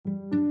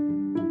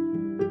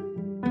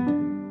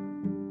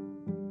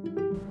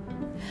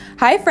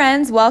Hi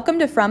friends, welcome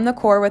to From the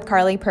Core with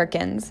Carly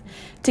Perkins.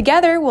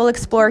 Together, we'll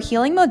explore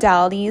healing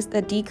modalities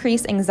that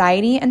decrease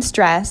anxiety and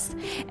stress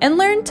and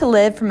learn to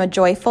live from a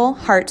joyful,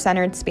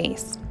 heart-centered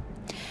space.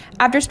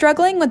 After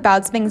struggling with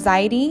bouts of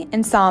anxiety,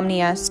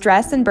 insomnia,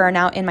 stress, and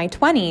burnout in my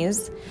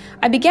 20s,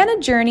 I began a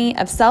journey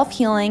of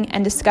self-healing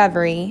and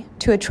discovery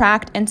to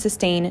attract and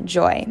sustain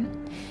joy.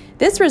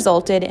 This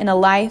resulted in a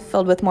life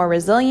filled with more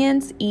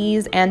resilience,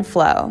 ease, and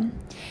flow.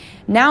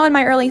 Now in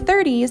my early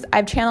 30s,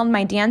 I've channeled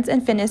my dance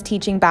and fitness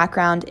teaching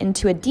background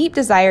into a deep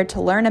desire to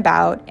learn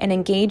about and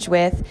engage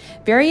with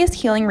various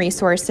healing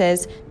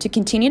resources to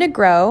continue to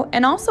grow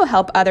and also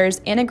help others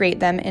integrate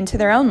them into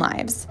their own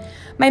lives.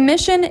 My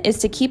mission is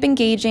to keep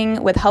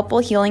engaging with helpful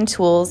healing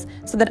tools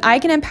so that I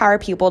can empower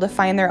people to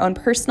find their own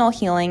personal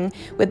healing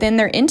within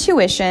their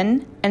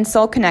intuition and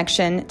soul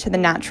connection to the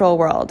natural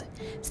world.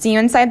 See you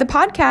inside the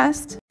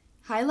podcast.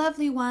 Hi,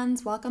 lovely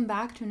ones. Welcome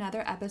back to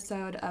another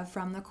episode of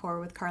From the Core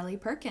with Carly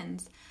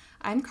Perkins.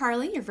 I'm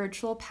Carly, your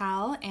virtual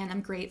pal, and I'm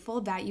grateful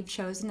that you've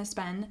chosen to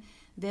spend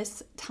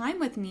this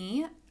time with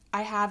me.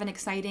 I have an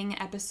exciting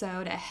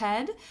episode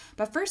ahead,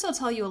 but first I'll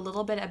tell you a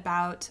little bit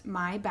about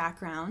my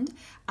background.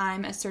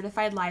 I'm a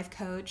certified life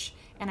coach,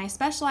 and I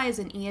specialize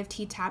in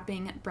EFT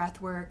tapping,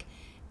 breathwork,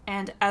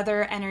 and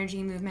other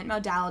energy movement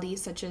modalities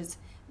such as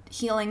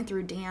healing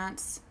through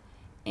dance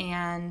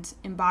and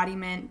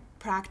embodiment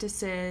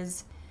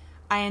practices.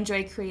 I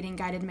enjoy creating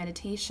guided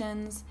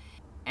meditations,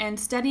 and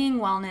studying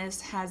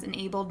wellness has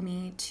enabled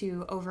me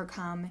to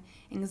overcome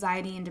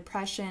anxiety and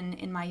depression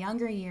in my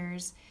younger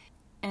years.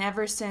 And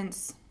ever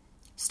since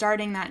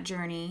starting that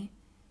journey,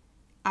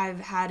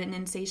 I've had an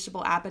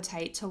insatiable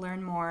appetite to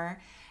learn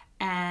more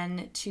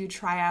and to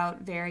try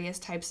out various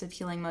types of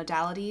healing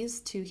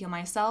modalities to heal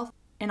myself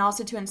and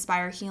also to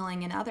inspire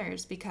healing in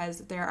others,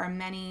 because there are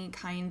many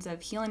kinds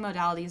of healing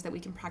modalities that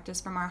we can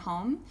practice from our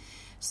home.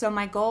 So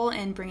my goal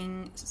in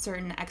bringing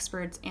certain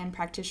experts and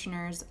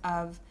practitioners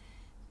of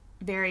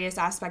various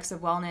aspects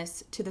of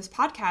wellness to this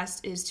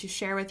podcast is to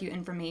share with you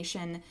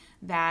information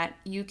that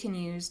you can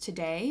use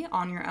today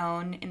on your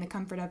own in the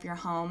comfort of your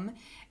home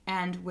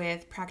and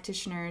with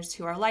practitioners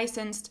who are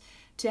licensed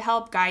to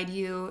help guide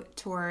you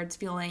towards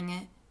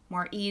feeling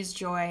more ease,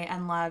 joy,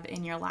 and love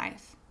in your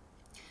life.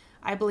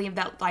 I believe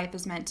that life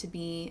is meant to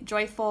be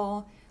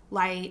joyful,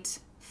 light,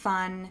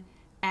 fun,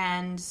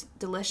 and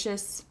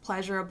delicious,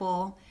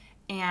 pleasurable.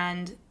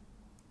 And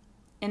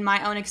in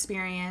my own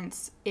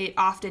experience, it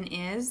often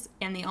is,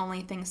 and the only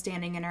thing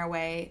standing in our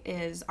way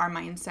is our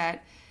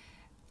mindset.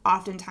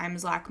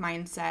 Oftentimes lack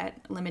mindset,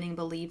 limiting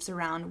beliefs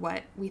around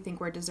what we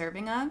think we're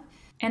deserving of.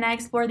 And I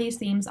explore these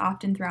themes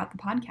often throughout the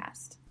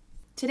podcast.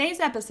 Today's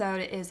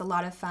episode is a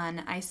lot of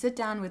fun. I sit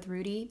down with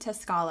Rudy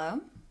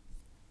Tascalo.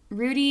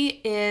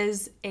 Rudy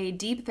is a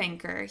deep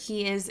thinker.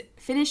 He is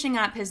finishing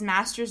up his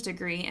master's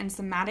degree in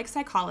somatic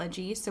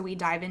psychology, so we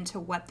dive into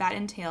what that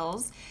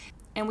entails.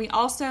 And we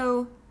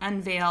also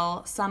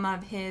unveil some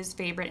of his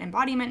favorite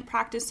embodiment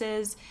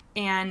practices,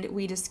 and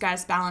we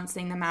discuss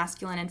balancing the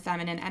masculine and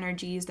feminine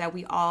energies that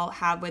we all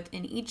have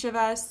within each of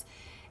us.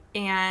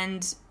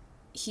 And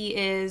he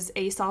is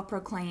a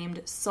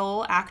self-proclaimed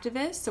soul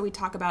activist, so we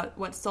talk about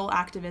what soul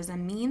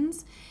activism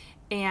means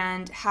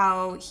and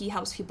how he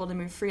helps people to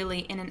move freely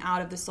in and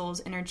out of the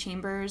soul's inner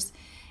chambers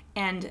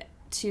and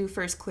to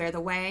first clear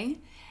the way.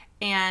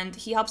 And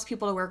he helps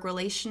people to work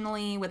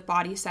relationally with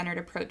body-centered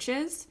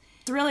approaches.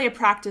 It's really a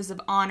practice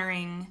of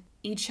honoring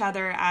each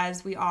other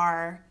as we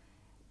are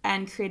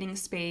and creating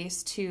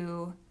space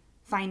to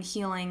find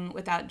healing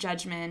without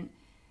judgment.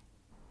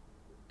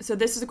 So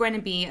this is going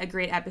to be a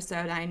great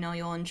episode I know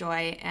you'll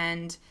enjoy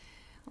and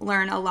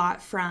learn a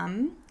lot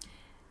from.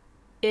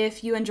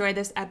 If you enjoyed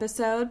this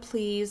episode,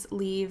 please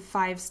leave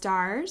 5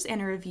 stars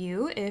and a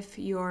review if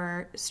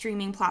your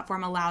streaming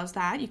platform allows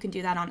that. You can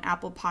do that on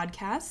Apple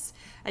Podcasts.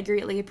 I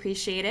greatly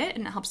appreciate it,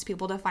 and it helps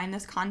people to find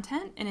this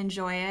content and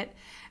enjoy it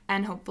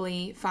and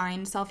hopefully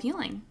find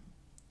self-healing.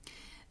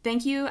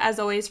 Thank you, as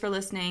always, for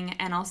listening,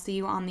 and I'll see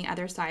you on the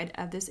other side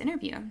of this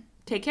interview.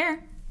 Take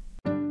care.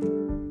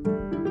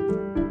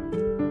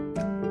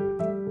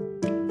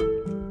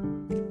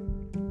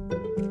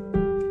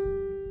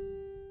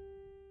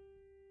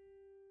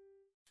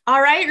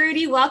 All right,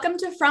 Rudy, welcome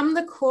to From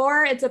the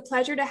Core. It's a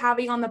pleasure to have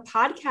you on the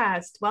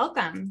podcast.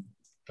 Welcome.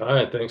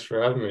 Hi, thanks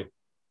for having me.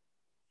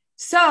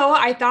 So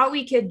I thought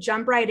we could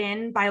jump right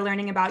in by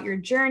learning about your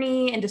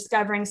journey and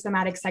discovering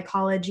somatic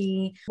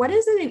psychology. What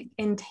does it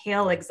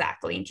entail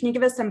exactly? Can you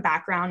give us some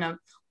background of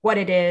what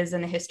it is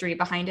and the history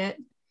behind it?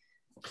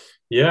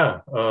 Yeah.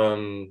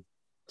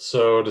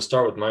 So to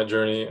start with my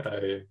journey,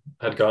 I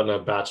had gotten a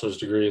bachelor's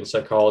degree in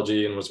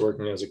psychology and was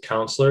working as a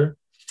counselor.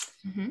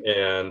 Mm-hmm.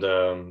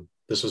 And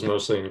this was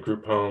mostly in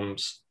group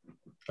homes,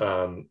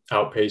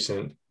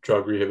 outpatient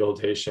drug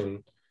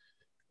rehabilitation.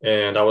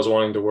 And I was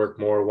wanting to work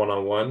more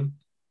one-on-one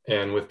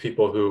and with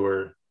people who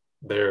were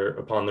there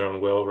upon their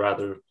own will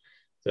rather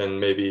than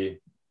maybe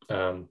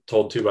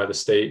told to by the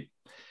state.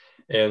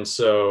 And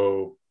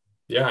so,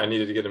 yeah, I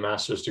needed to get a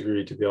master's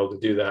degree to be able to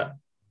do that.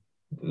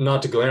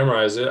 Not to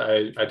glamorize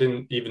it, I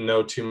didn't even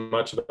know too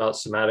much about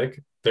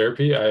somatic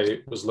therapy, I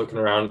was looking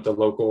around at the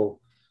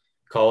local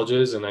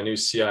colleges and I knew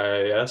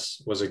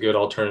CIIS was a good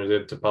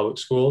alternative to public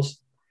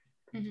schools.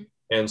 Mm-hmm.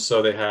 And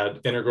so they had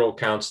integral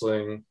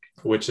counseling,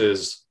 which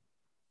is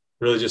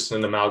really just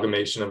an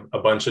amalgamation of a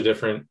bunch of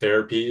different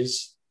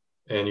therapies.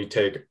 And you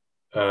take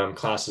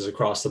classes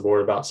across the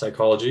board about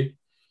psychology.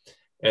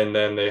 And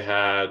then they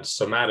had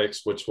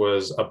somatics, which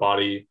was a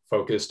body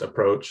focused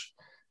approach.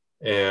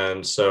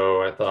 And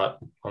so I thought,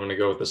 I'm going to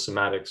go with the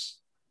somatics.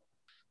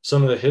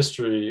 Some of the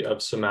history of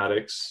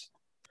somatics,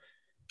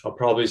 I'll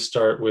probably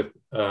start with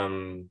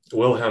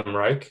Wilhelm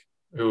Reich,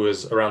 who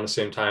was around the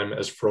same time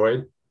as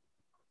Freud,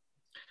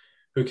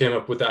 who came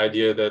up with the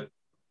idea that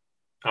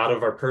out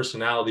of our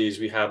personalities,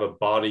 we have a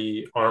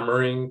body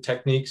armoring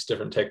techniques,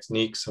 different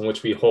techniques in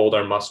which we hold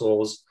our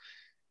muscles.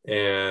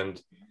 And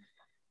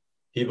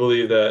he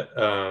believed that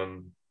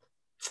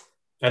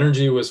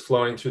energy was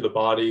flowing through the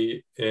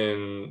body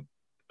in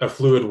a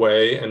fluid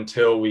way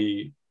until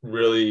we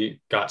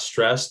really got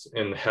stressed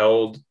and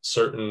held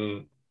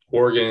certain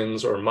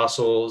organs or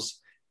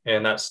muscles,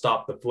 and that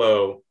stopped the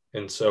flow.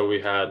 And so we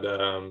had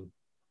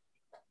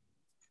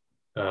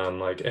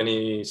like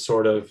any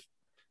sort of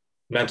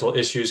mental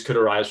issues could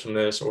arise from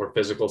this, or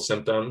physical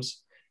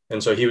symptoms.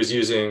 And so he was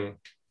using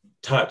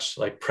touch,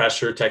 like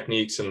pressure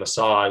techniques and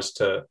massage,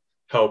 to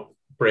help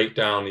break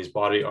down these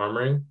body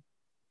armoring.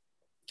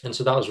 And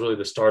so that was really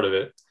the start of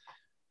it.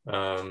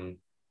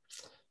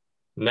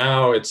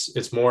 Now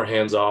it's more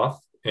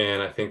hands-off,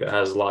 and I think that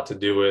has a lot to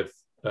do with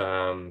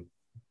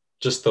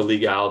just the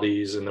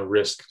legalities and the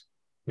risk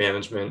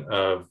management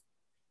of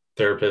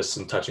therapists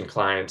and touching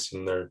clients,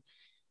 and there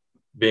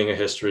being a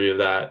history of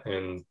that.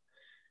 And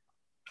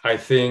I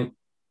think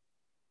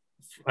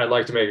I'd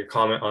like to make a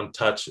comment on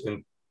touch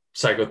in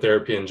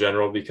psychotherapy in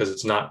general, because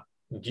it's not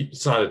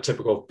a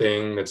typical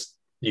thing that's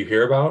you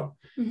hear about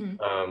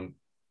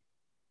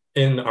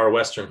in our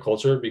Western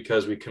culture,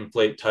 because we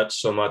conflate touch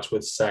so much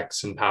with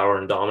sex and power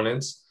and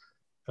dominance.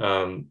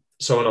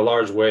 So in a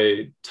large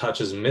way,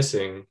 touch is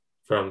missing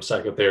from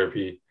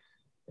psychotherapy.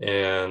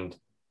 And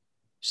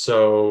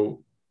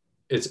so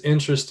it's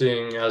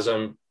interesting as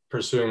I'm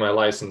pursuing my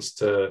license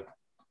to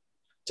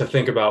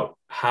think about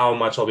how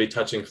much I'll be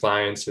touching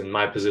clients, and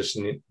my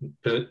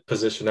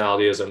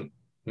positionality as a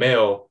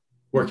male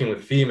working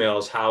with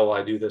females, how will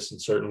I do this in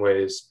certain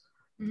ways?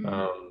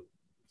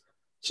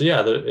 So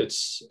yeah,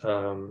 it's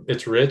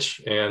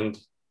rich, and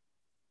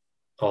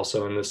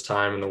also in this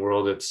time in the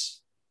world, it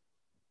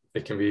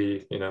can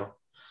be,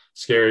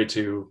 scary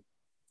to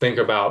think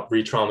about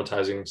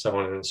re-traumatizing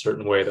someone in a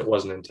certain way that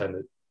wasn't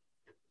intended.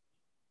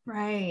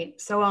 Right.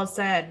 So well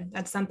said.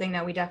 That's something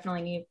that we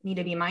definitely need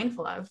to be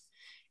mindful of.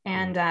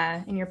 And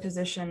in your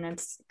position,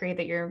 it's great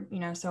that you're,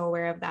 so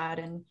aware of that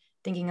and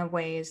thinking of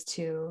ways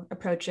to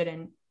approach it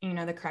in,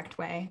 the correct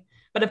way.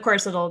 But of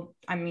course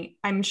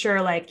I'm sure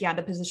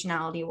the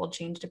positionality will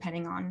change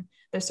depending on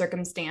the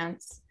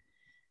circumstance.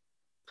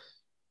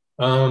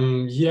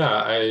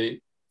 I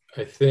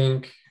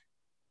think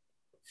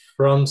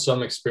from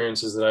some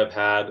experiences that I've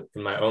had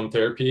in my own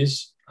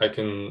therapies, I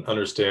can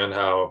understand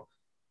how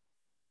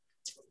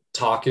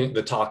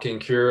the talking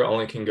cure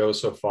only can go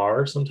so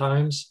far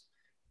sometimes.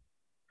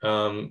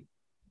 And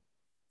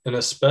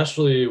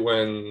especially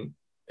when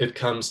it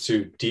comes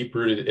to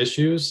deep-rooted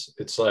issues,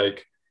 it's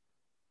like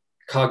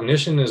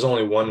cognition is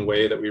only one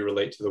way that we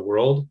relate to the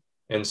world.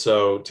 And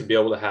so to be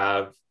able to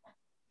have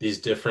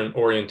these different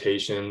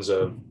orientations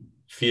of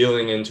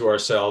feeling into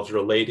ourselves,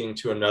 relating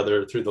to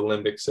another through the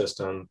limbic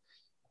system,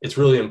 it's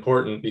really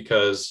important,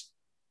 because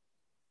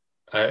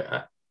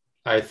I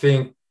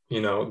think,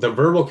 the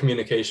verbal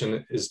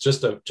communication is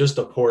just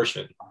a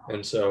portion.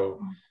 And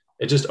so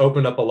it just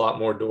opened up a lot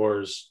more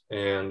doors.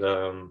 And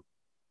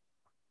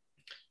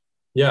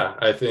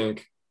I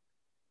think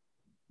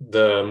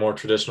the more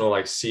traditional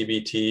like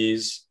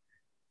CBTs,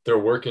 they're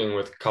working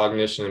with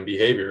cognition and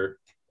behavior,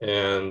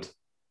 and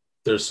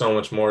there's so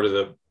much more to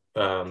the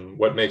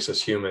what makes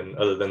us human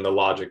other than the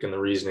logic and the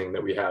reasoning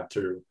that we have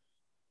through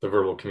the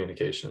verbal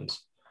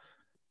communications.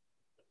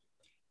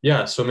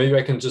 So maybe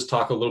I can just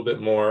talk a little bit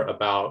more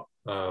about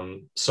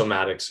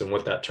somatics and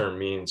what that term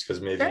means,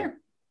 because maybe sure.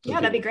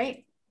 That'd be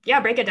great.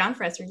 Break it down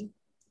for us, Rudy.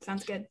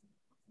 Sounds good.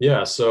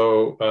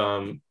 So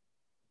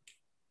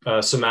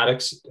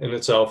somatics in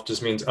itself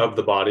just means of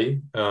the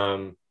body,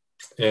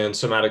 and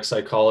somatic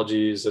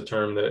psychology is a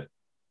term that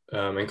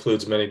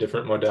includes many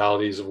different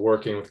modalities of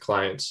working with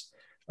clients.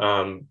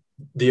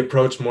 The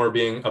approach more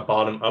being a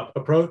bottom-up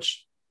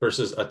approach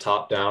versus a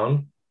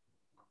top-down.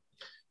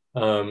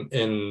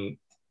 And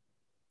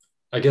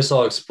I guess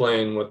I'll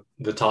explain what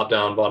the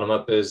top-down,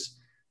 bottom-up is.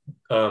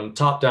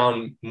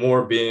 Top-down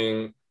more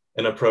being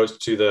an approach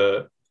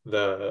to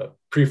the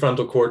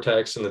prefrontal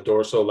cortex and the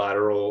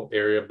dorsolateral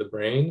area of the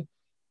brain.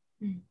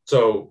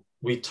 So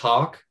we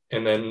talk,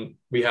 and then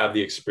we have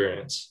the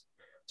experience.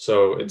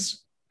 So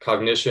it's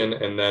cognition,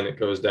 and then it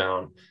goes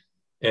down.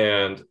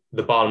 And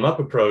the bottom-up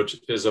approach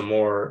is a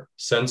more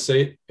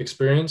sensate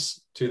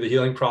experience to the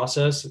healing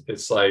process.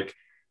 It's like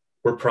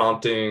we're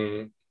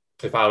prompting,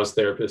 if I was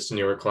therapist and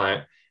you were a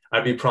client,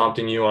 I'd be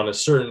prompting you on a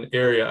certain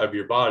area of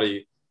your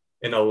body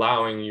and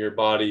allowing your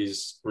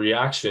body's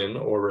reaction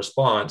or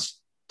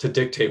response to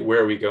dictate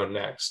where we go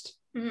next.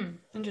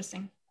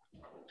 Interesting.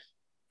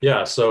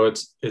 Yeah, so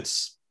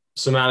it's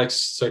somatic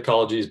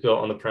psychology is built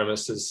on the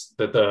premise is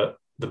that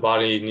the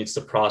body needs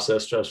to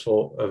process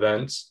stressful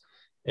events,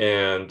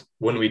 and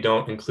when we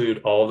don't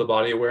include all of the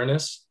body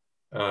awareness,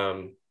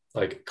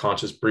 like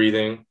conscious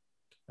breathing,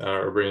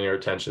 or bringing our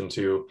attention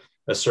to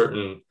a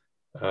certain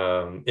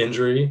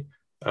injury,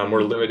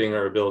 we're limiting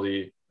our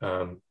ability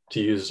to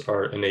use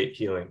our innate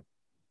healing.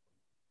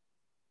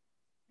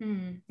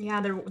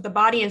 Yeah, the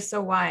body is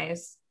so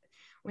wise.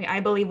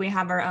 I believe we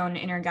have our own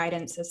inner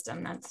guidance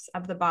system that's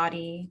of the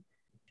body.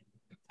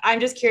 I'm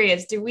just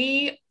curious, do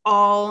we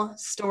all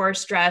store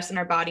stress in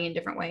our body in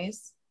different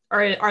ways?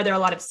 Or are there a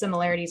lot of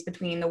similarities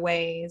between the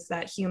ways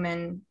that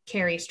humans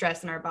carry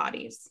stress in our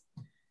bodies?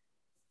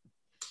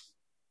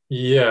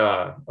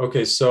 Yeah.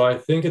 Okay. So I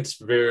think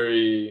it's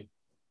very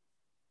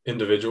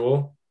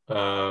individual.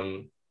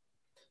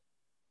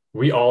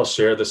 We all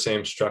share the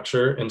same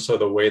structure. And so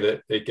the way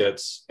that it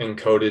gets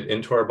encoded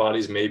into our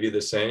bodies may be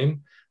the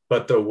same,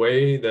 but the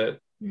way that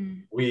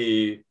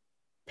we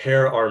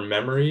pair our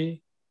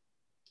memory,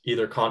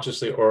 either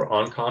consciously or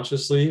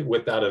unconsciously,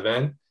 with that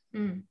event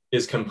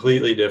is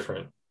completely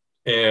different.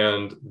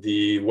 And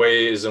the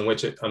ways in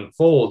which it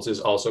unfolds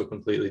is also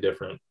completely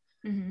different.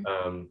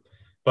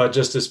 But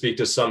just to speak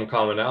to some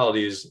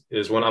commonalities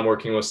is when I'm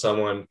working with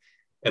someone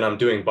and I'm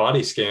doing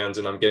body scans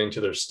and I'm getting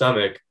to their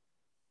stomach,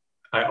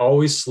 I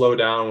always slow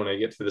down when I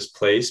get to this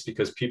place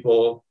because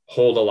people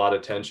hold a lot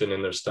of tension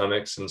in their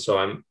stomachs. And so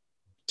I'm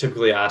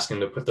typically asking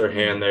to put their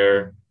hand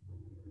there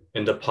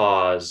and to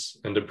pause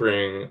and to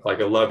bring like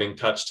a loving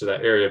touch to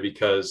that area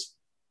because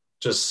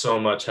just so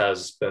much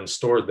has been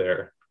stored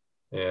there.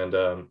 And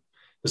the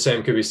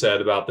same could be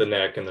said about the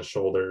neck and the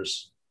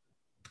shoulders.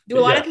 Do a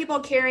lot of people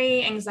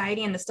carry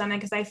anxiety in the stomach?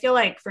 Because I feel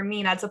like for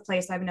me, that's a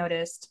place I've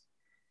noticed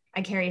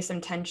I carry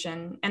some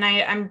tension. And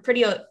I'm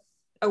pretty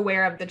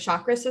aware of the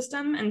chakra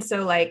system. And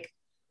so like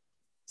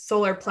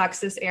solar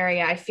plexus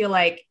area, I feel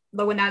like,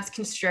 but when that's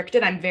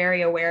constricted, I'm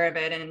very aware of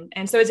it.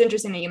 And so it's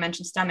interesting that you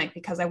mentioned stomach,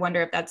 because I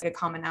wonder if that's a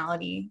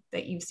commonality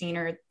that you've seen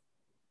or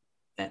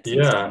that.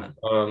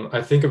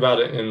 I think about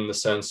it in the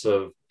sense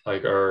of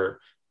like our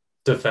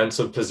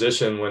defensive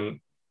position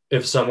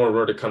if someone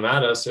were to come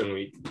at us and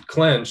we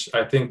clench,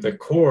 I think the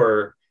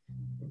core,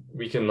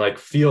 we can like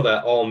feel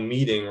that all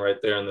meeting right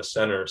there in the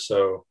center.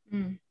 So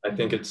I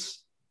think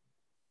it's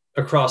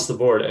across the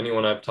board.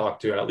 Anyone I've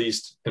talked to, at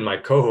least in my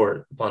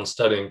cohort upon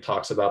studying,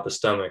 talks about the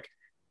stomach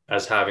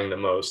as having the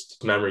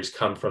most memories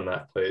come from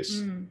that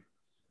place.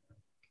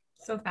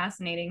 So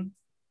fascinating.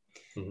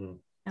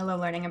 I love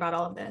learning about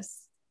all of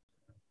this.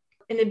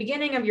 In the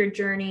beginning of your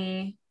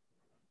journey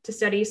to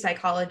study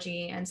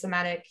psychology and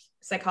somatic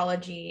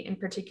psychology in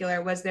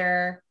particular, was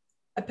there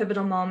a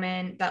pivotal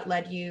moment that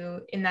led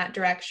you in that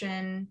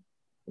direction?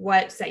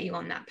 What set you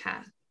on that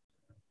path?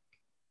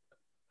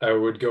 I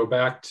would go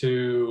back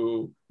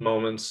to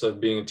moments of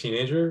being a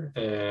teenager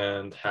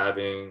and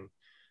having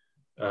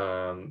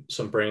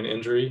some brain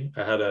injury.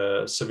 I had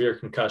a severe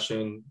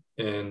concussion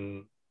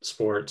in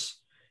sports,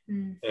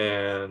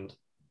 and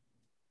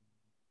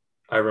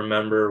I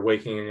remember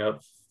waking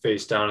up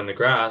face down in the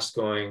grass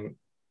going,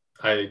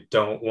 I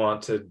don't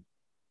want to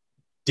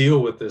deal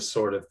with this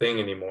sort of thing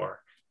anymore,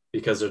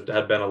 because there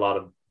had been a lot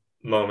of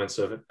moments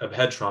of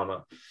head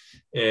trauma.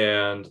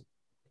 And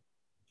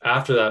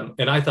after that,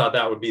 and I thought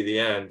that would be the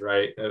end,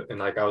 right? And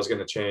like I was going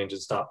to change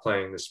and stop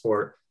playing the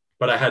sport,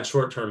 but I had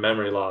short-term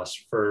memory loss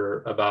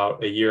for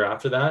about a year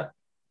after that.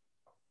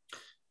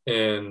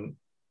 And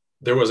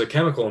there was a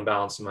chemical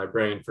imbalance in my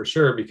brain for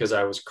sure, because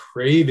I was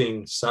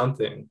craving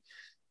something.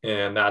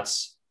 And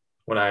that's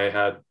when I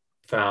had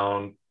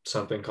found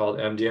something called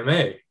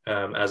MDMA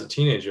as a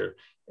teenager.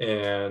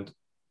 And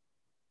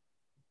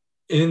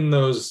in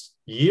those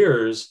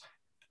years,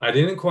 I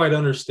didn't quite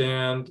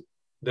understand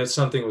that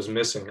something was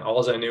missing.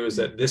 All I knew is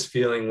that this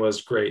feeling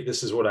was great.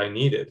 This is what I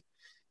needed.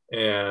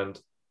 And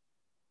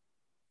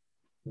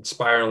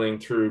spiraling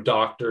through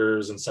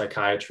doctors and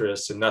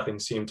psychiatrists, and nothing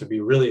seemed to be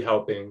really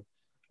helping.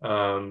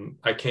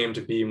 I came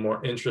to be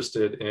more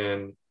interested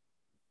in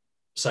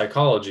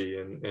psychology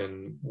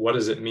and what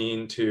does it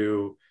mean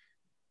to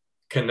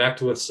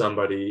connect with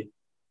somebody.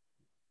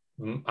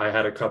 I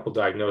had a couple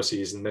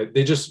diagnoses, and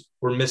they just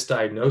were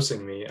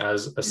misdiagnosing me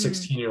as a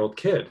 16-year-old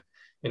kid.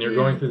 And you're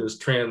going through this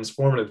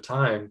transformative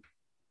time.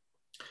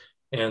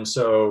 And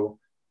so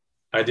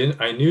I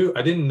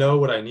didn't know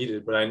what I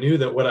needed, but I knew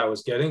that what I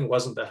was getting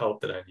wasn't the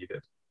help that I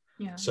needed.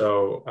 Yeah.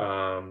 So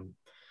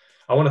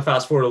I want to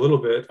fast forward a little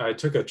bit. I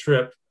took a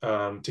trip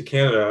to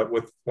Canada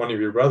with one of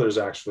your brothers,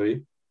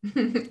 actually.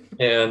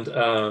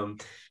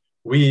 And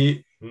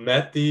we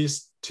met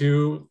these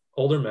two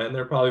older men.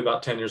 They're probably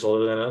about 10 years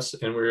older than us.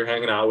 And we were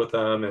hanging out with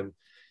them. And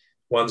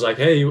one's like,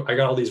 hey, I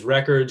got all these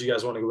records. You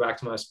guys want to go back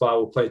to my spot?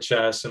 We'll play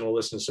chess and we'll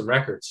listen to some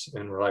records.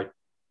 And we're like,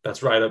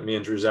 that's right up me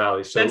and Drew's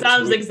alley. So that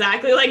sounds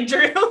exactly like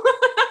Drew.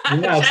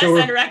 Yeah, chess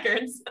and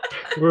records.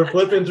 We're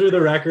flipping through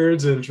the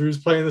records, and Drew's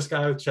playing this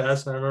guy with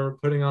chess. And I remember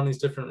putting on these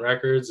different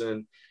records,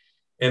 and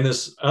And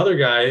this other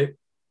guy,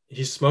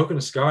 he's smoking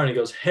a cigar and he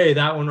goes, "Hey,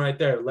 that one right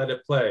there, let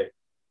it play.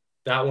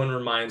 That one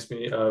reminds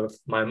me of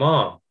my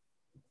mom."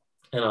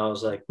 And I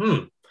was like,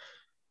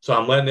 So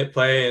I'm letting it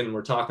play and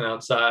we're talking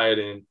outside,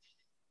 and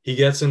he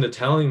gets into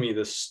telling me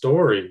this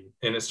story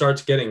and it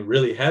starts getting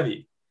really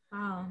heavy.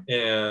 Wow.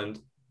 And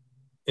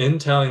in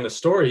telling the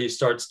story, he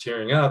starts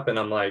tearing up, and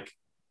I'm like,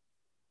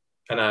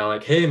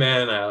 "Hey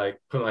man," I like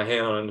put my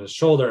hand on his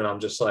shoulder and I'm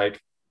just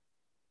like,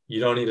 you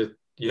don't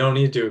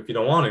need to if you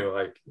don't want to,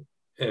 like,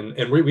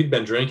 and we'd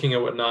been drinking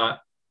and whatnot.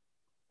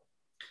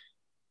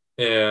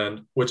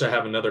 And which I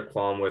have another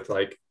qualm with,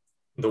 like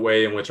the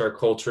way in which our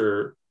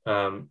culture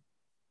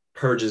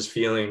purges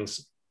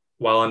feelings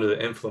while under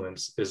the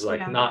influence is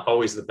like not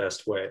always the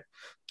best way.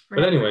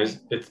 But anyways,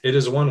 it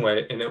is one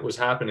way, and it was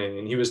happening.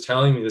 And he was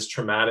telling me this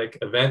traumatic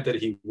event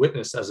that he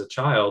witnessed as a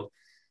child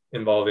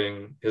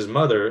involving his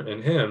mother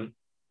and him.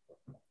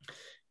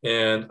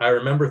 And I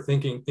remember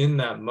thinking in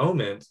that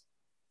moment,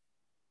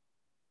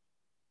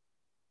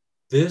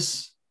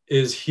 this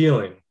is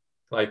healing.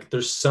 Like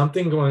there's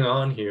something going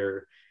on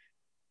here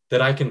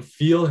that I can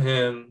feel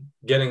him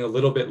getting a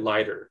little bit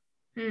lighter.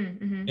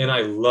 Mm-hmm. And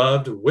I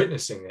loved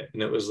witnessing it.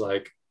 And it was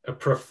like a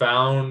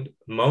profound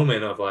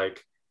moment of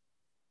like,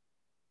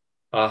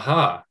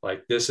 aha,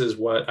 like this is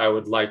what I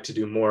would like to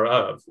do more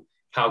of.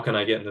 How can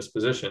I get in this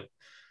position?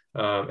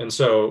 And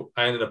so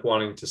I ended up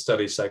wanting to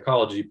study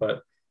psychology.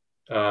 But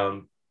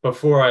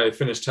before I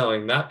finished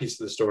telling that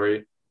piece of the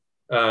story,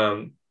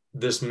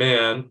 this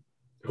man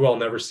who I'll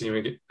never see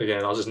him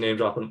again, I'll just name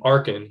drop him,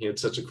 Arkin. He had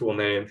such a cool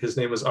name. His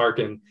name was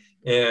Arkin.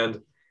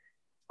 And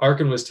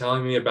Arkin was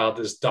telling me about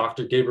this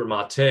Dr. Gabriel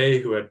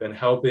Mate, who had been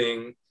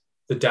helping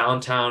the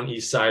downtown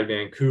East Side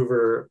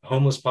Vancouver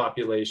homeless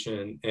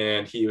population.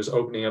 And he was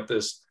opening up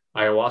this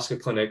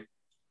ayahuasca clinic.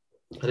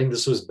 I think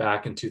this was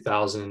back in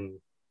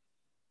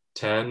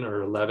 2010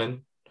 or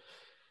 11.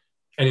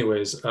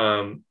 Anyways,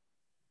 in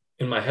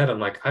my head, I'm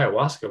like,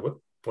 ayahuasca,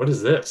 what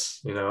is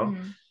this?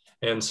 Mm-hmm.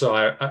 And so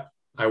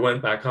I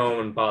went back home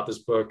and bought this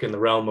book, In the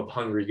Realm of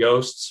Hungry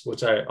Ghosts,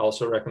 which I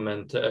also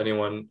recommend to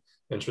anyone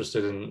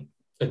interested in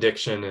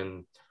addiction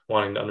and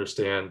wanting to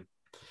understand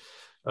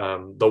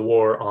the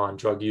war on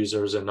drug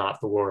users and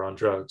not the war on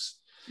drugs.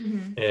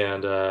 Mm-hmm.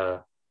 And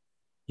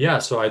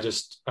so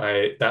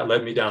that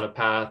led me down a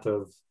path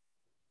of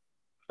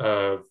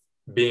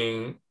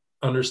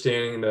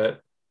understanding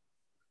that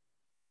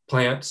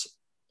plants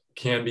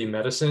can be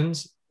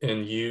medicines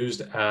and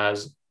used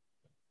as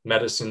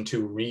medicine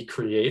to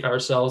recreate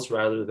ourselves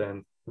rather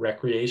than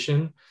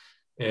recreation.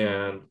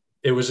 And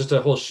it was just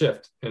a whole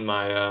shift in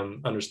my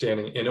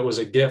understanding. And it was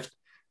a gift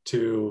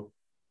to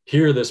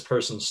hear this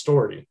person's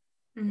story.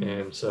 Mm-hmm.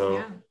 And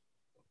so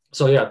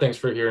thanks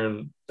for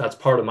hearing. That's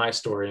part of my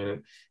story.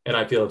 And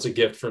I feel it's a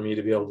gift for me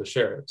to be able to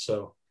share it.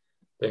 So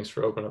thanks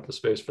for opening up the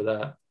space for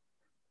that.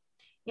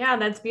 Yeah,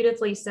 that's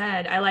beautifully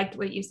said. I liked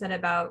what you said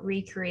about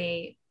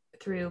recreate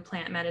through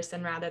plant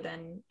medicine rather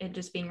than it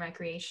just being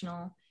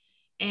recreational.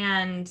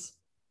 And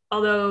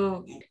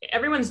although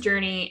everyone's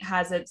journey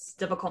has its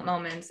difficult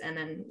moments and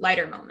then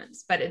lighter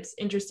moments, but it's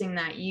interesting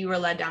that you were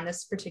led down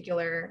this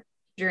particular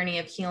journey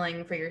of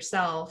healing for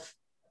yourself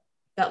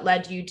that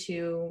led you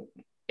to,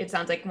 it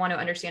sounds like, want to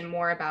understand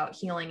more about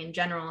healing in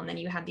general. And then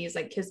you had these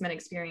like kismet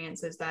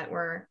experiences that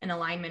were in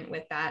alignment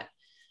with that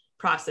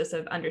process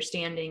of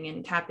understanding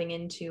and tapping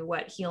into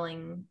what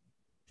healing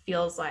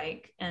feels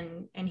like.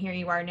 And here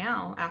you are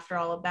now after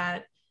all of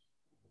that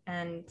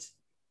and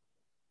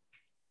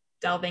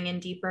delving in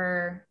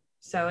deeper.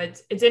 So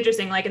it's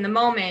interesting, like in the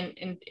moment,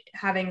 and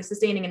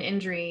sustaining an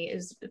injury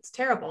it's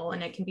terrible,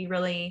 and it can be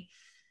really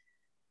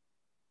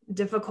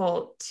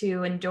difficult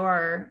to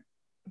endure,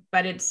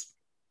 but it's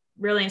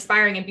really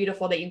inspiring and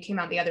beautiful that you came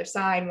out the other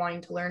side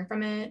wanting to learn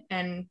from it,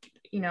 and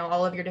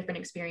all of your different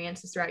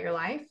experiences throughout your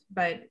life,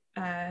 but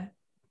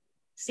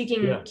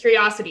seeking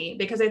curiosity,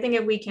 because I think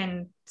if we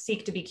can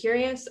seek to be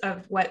curious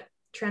of what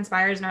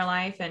transpires in our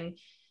life and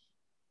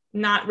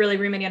not really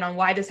ruminate on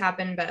why this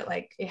happened, but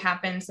like it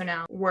happened, so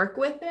now work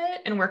with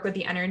it and work with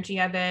the energy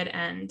of it,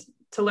 and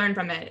to learn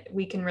from it,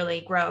 we can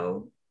really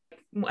grow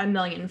a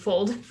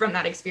millionfold from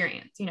that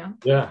experience,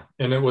 Yeah.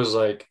 And it was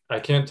like, I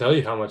can't tell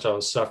you how much I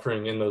was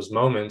suffering in those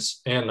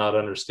moments and not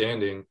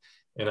understanding.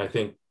 And I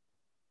think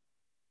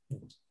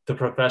the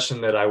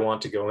profession that I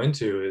want to go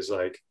into is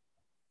like,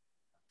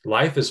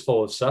 life is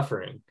full of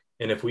suffering.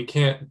 And if we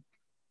can't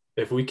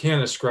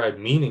ascribe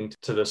meaning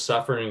to the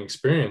suffering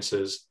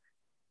experiences,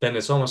 then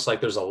it's almost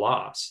like there's a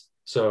loss.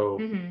 So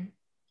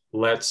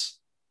let's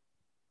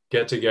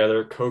get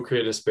together,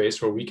 co-create a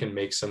space where we can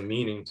make some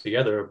meaning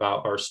together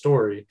about our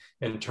story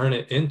and turn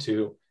it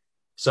into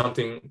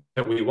something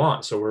that we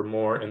want. So we're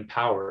more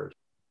empowered.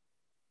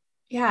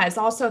 Yeah, it's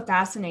also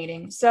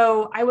fascinating.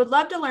 So I would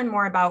love to learn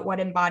more about what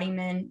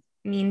embodiment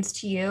means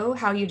to you,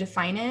 how you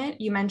define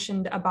it. You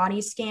mentioned a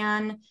body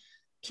scan.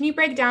 Can you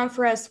break down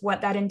for us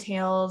what that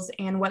entails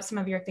and what some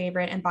of your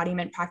favorite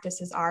embodiment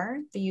practices are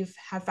that you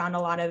have found a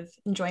lot of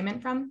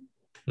enjoyment from?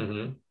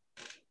 Mm-hmm.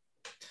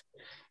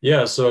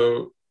 Yeah,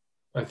 so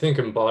I think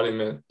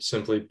embodiment,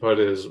 simply put,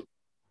 is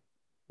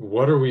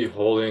what are we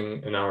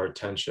holding in our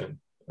attention?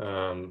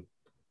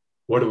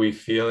 What are we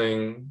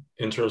feeling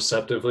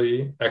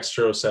interoceptively,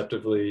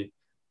 exteroceptively,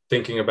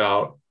 thinking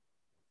about,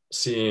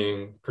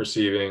 seeing,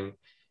 perceiving?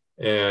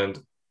 And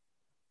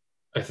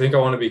I think I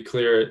want to be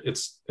clear,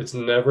 it's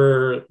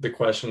never the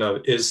question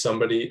of, is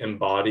somebody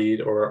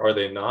embodied or are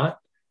they not?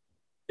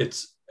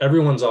 It's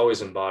everyone's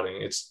always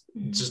embodying. It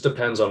just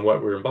depends on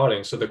what we're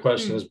embodying. So the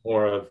question is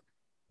more of,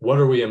 what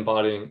are we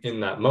embodying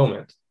in that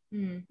moment?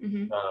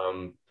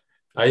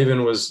 I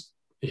even was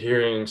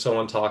hearing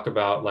someone talk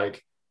about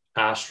like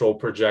astral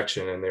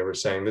projection, and they were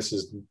saying this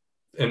is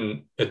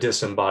a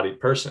disembodied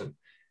person.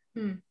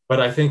 But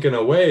I think in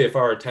a way, if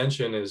our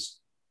attention is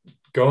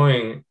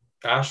going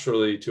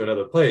astrally to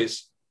another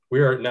place, we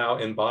are now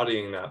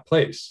embodying that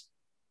place.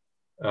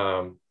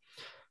 Are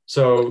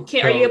you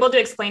able to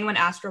explain what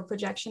astral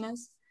projection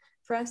is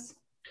for us,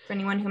 for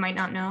anyone who might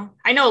not know?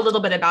 I know a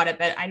little bit about it,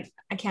 but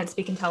I can't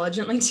speak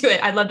intelligently to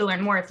it. I'd love to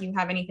learn more if you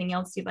have anything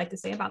else you'd like to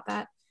say about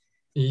that.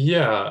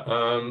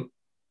 Yeah.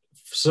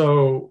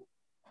 So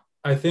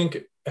I think,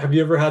 have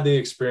you ever had the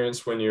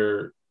experience when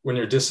you're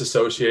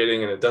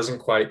disassociating and it doesn't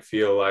quite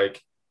feel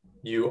like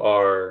you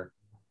are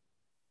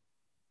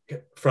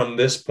from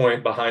this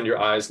point behind your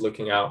eyes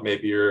looking out?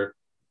 Maybe you're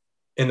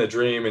in a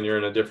dream and you're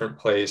in a different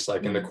place,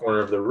 like in the corner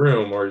of the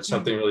room, or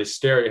something really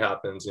scary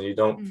happens and you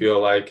don't feel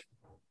like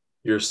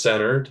you're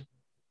centered.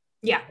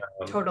 Yeah,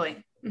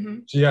 totally.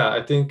 So yeah,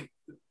 I think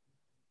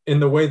in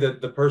the way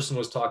that the person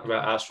was talking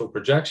about astral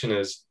projection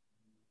is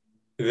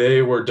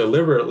they were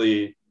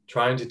deliberately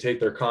trying to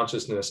take their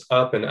consciousness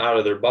up and out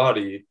of their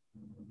body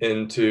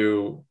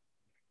into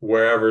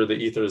wherever the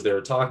ethers they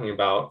were talking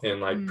about,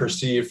 and like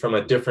perceive from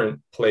a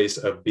different place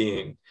of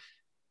being.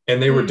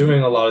 And they were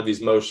doing a lot of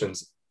these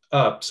motions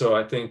up. So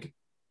I think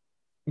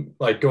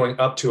like going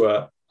up to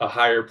a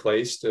higher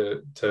place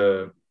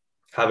to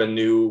have a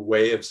new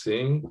way of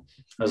seeing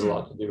has a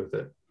lot to do with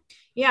it.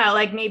 Yeah,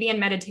 like maybe in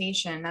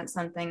meditation, that's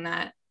something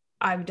that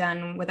I've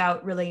done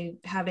without really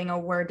having a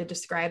word to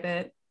describe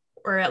it,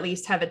 or at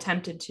least have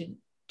attempted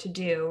to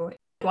do.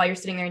 While you're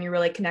sitting there and you're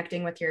really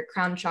connecting with your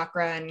crown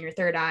chakra and your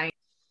third eye,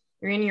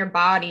 you're in your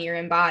body, you're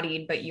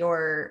embodied, but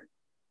you're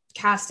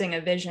casting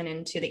a vision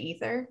into the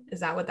ether.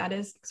 Is that what that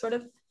is, sort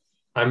of?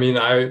 I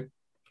mean,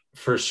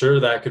 for sure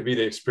that could be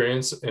the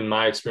experience. In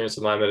my experience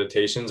of my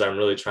meditations, I'm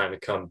really trying to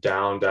come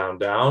down, down,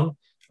 down.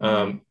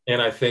 And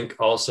I think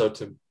also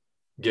to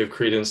give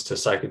credence to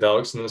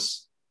psychedelics in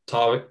this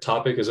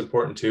topic is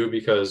important too,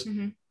 because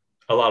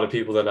a lot of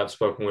people that I've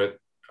spoken with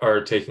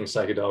are taking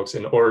psychedelics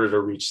in order to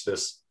reach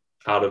this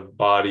out of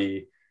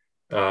body,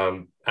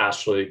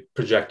 astrally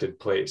projected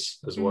place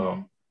as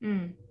well.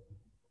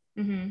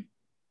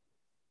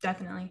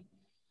 Definitely.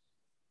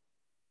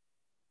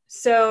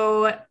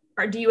 So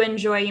do you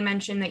enjoy, you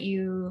mentioned that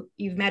you've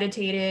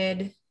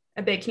meditated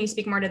a bit. Can you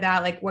speak more to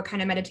that? Like what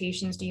kind of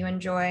meditations do you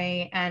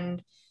enjoy?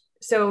 And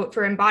so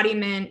for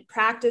embodiment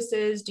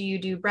practices, do you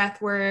do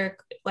breath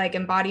work, like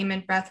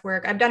embodiment breath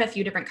work? I've done a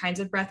few different kinds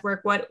of breath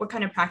work. What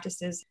kind of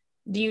practices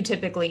do you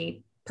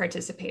typically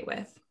participate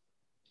with?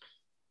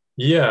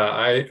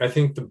 Yeah, I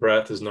think the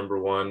breath is number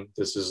one.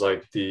 This is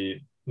like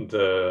the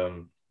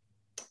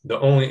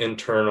only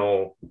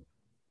internal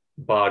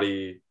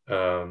body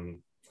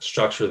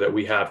structure that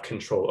we have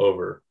control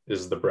over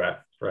is the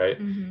breath, right?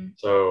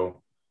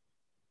 So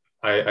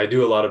I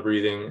do a lot of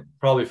breathing.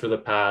 Probably for the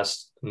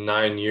past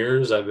 9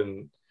 years, I've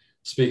been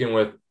speaking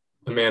with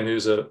a man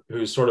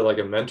who's sort of like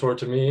a mentor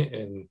to me,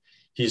 and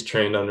he's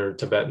trained under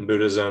Tibetan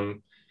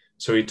Buddhism.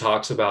 So he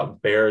talks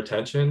about bare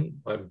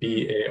attention, like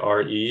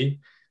BARE,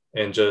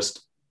 and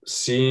just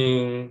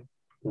seeing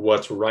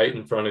what's right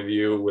in front of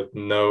you with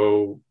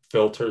no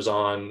filters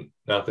on,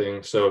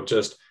 nothing. So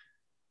just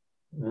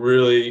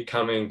really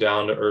coming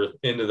down to earth,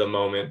 into the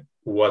moment,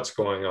 what's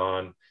going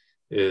on,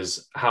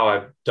 is how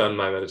I've done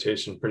my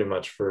meditation pretty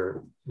much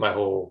for my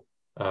whole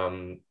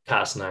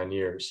past 9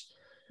 years.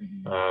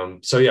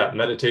 So yeah,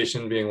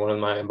 meditation being one of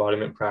my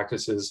embodiment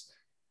practices.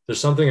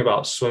 There's something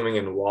about swimming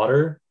in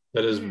water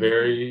that is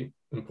very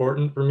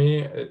important for me.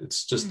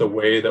 It's just the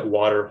way that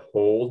water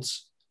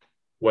holds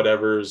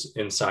whatever's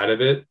inside of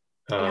it.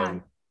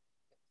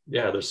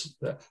 There's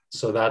that.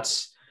 So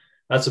that's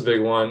a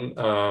big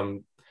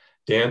one.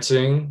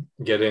 Dancing,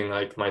 getting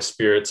like my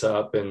spirits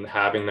up and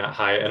having that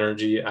high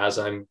energy as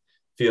I'm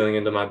feeling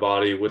into my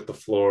body with the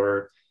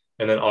floor.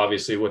 And then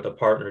obviously with a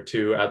partner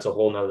too, adds a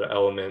whole nother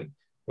element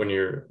when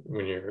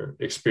you're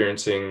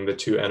experiencing the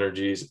two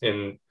energies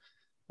in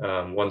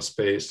one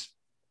space.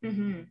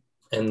 And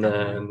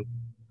then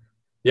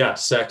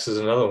sex is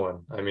another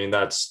one. I mean,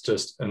 that's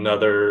just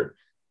another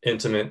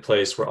intimate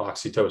place where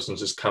oxytocin's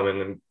just coming,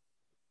 and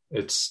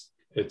it's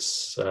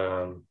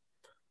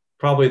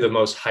probably the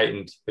most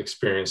heightened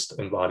experienced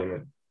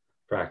embodiment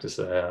practice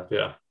that I have.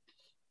 Yeah.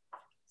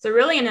 So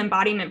really an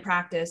embodiment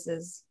practice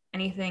is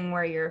anything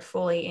where you're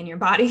fully in your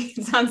body,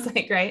 it sounds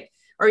like, right?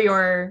 Or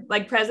you're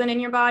like present in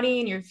your body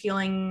and you're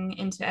feeling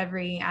into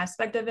every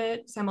aspect of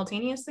it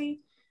simultaneously.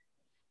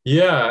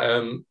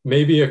 Yeah.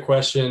 Maybe a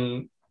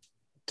question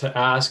to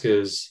ask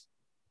is,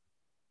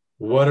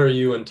 what are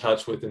you in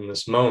touch with in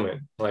this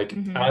moment? Like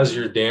as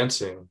you're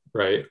dancing,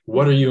 right?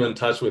 What are you in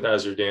touch with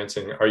as you're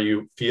dancing? Are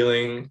you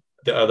feeling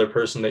the other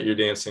person that you're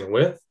dancing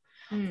with?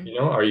 You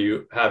know, are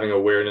you having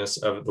awareness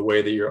of the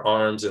way that your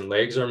arms and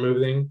legs are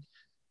moving?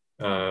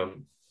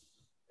 And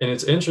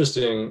it's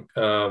interesting.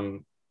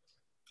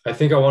 I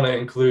think I want to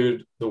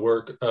include the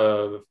work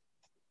of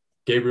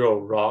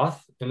Gabriel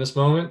Roth in this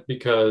moment,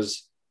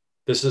 because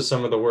this is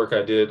some of the work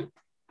I did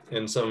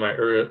in some of my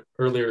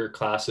earlier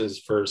classes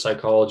for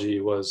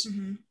psychology was,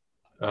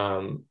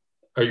 are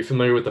you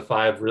familiar with the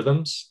 5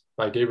 Rhythms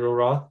by Gabriel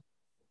Roth?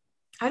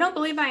 I don't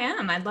believe I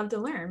am. I'd love to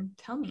learn.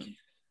 Tell me.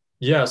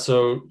 Yeah,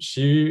 so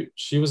she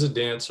was a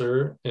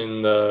dancer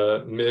in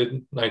the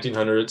mid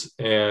 1900s,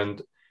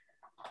 and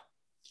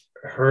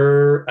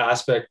her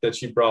aspect that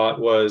she brought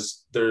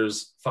was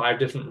there's 5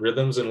 different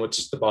rhythms in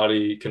which the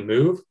body can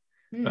move.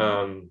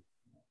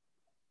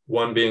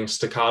 One being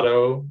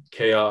staccato,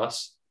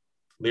 chaos,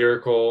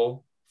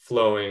 lyrical,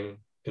 flowing,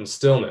 and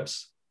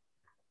stillness.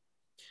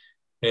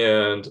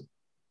 And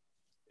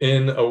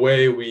in a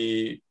way,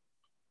 we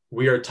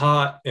are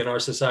taught in our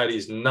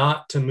societies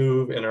not to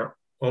move in our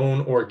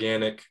own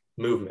organic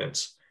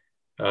movements.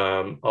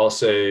 I'll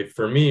say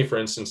for me, for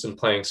instance, in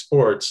playing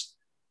sports,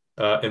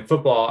 in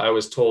football, I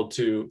was told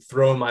to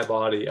throw my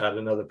body at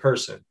another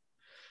person,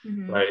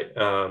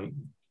 right?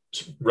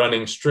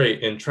 Running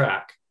straight in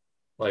track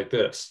like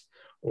this,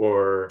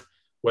 or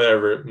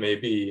whatever it may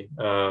be.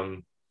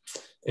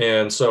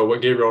 And so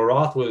what Gabriel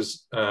Roth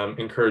was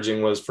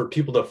encouraging was for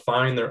people to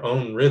find their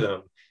own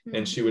rhythm.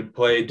 And she would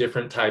play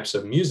different types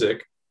of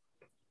music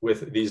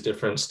with these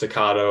different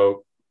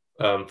staccato,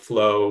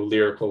 flow,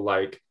 lyrical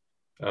like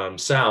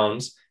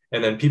sounds.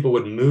 And then people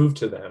would move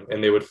to them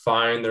and they would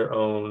find their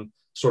own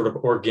sort of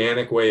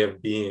organic way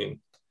of being.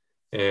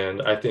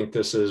 And I think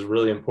this is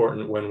really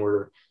important when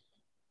we're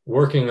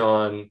working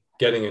on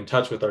getting in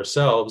touch with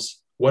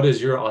ourselves. What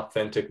is your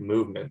authentic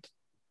movement?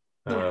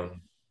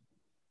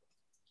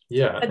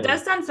 Yeah. It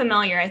does sound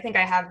familiar. I think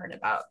I have heard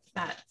about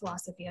that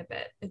philosophy a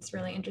bit. It's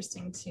really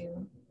interesting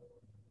to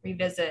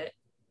revisit.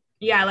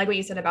 Yeah, I like what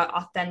you said about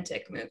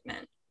authentic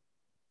movement.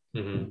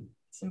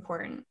 It's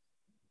important.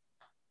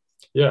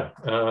 Yeah.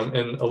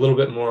 And a little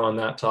bit more on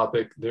that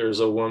topic. There's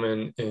a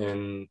woman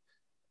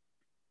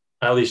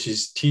at least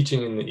she's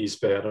teaching in the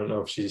East Bay. I don't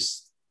know if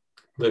she's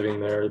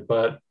living there,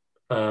 but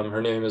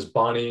her name is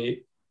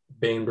Bonnie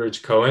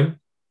Bainbridge Cohen.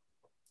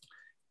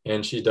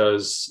 And she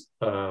does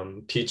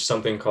teach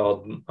something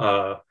called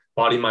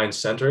body mind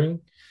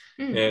centering.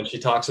 And she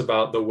talks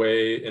about the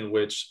way in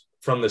which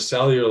from the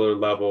cellular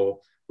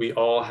level, we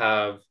all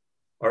have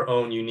our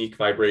own unique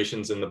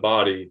vibrations in the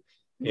body.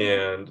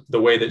 And the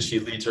way that she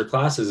leads her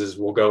classes is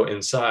we'll go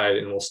inside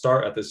and we'll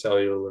start at the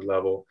cellular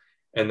level,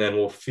 and then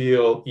we'll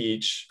feel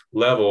each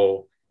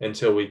level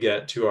until we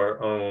get to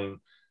our own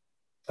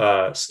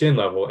skin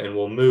level, and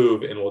we'll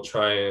move and we'll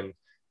try and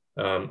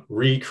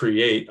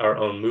recreate our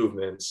own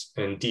movements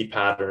and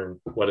depattern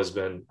what has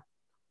been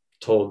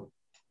told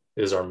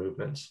is our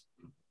movements.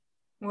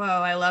 Whoa,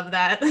 I love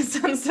that. That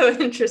sounds so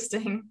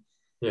interesting.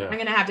 Yeah. I'm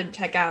going to have to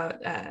check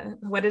out,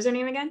 what is her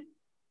name again?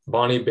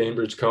 Bonnie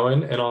Bainbridge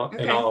Cohen, and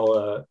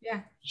I'll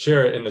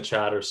share it in the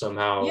chat or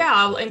somehow. Yeah,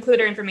 I'll include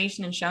her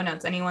information in show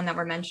notes, anyone that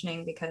we're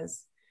mentioning,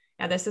 because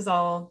this is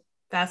all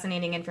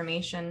fascinating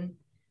information.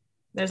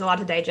 There's a lot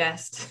to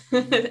digest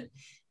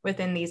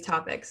within these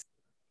topics.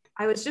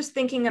 I was just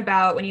thinking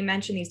about when you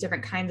mentioned these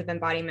different kinds of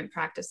embodiment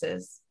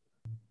practices.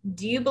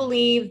 Do you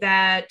believe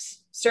that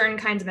certain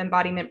kinds of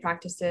embodiment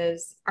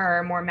practices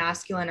are more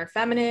masculine or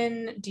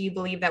feminine? Do you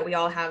believe that we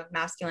all have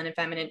masculine and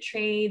feminine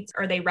traits?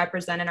 Are they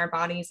represented in our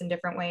bodies in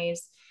different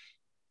ways?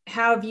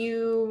 Have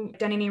you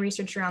done any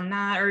research around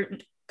that or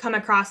come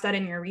across that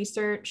in your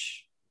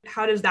research?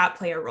 How does that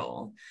play a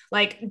role?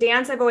 Like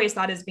dance, I've always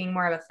thought as being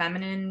more of a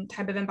feminine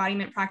type of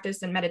embodiment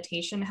practice, and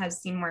meditation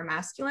has seemed more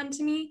masculine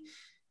to me.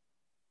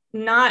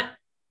 Not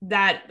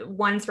that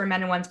one's for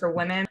men and one's for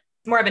women,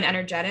 more of an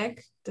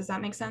energetic. Does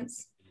that make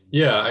sense?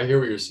 Yeah, I hear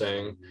what you're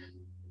saying.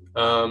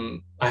 I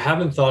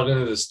haven't thought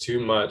into this too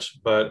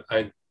much, but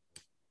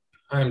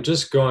I'm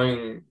just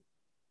going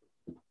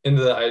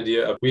into the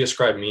idea of we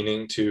ascribe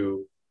meaning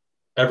to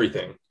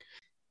everything.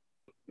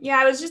 Yeah,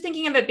 I was just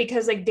thinking of it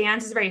because like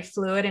dance is very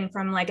fluid, and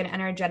from like an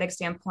energetic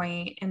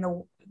standpoint, in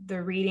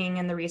the reading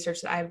and the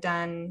research that I've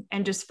done,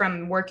 and just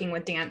from working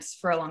with dance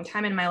for a long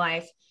time in my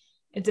life,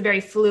 it's a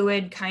very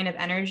fluid kind of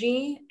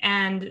energy.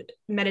 And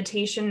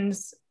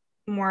meditation's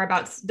more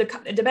about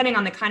depending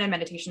on the kind of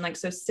meditation, like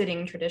so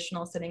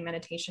traditional sitting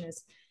meditation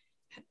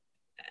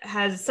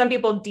has some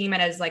people deem it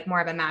as like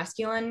more of a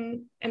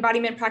masculine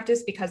embodiment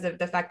practice because of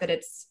the fact that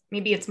it's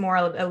more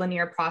of a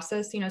linear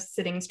process,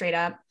 sitting straight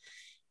up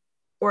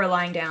or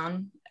lying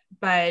down.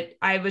 But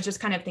I was just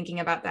kind of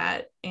thinking about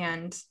that.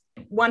 And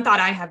one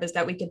thought I have is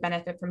that we could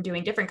benefit from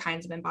doing different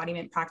kinds of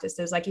embodiment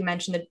practices. Like you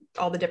mentioned,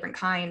 all the different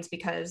kinds,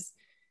 because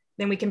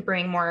then we can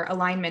bring more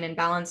alignment and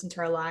balance into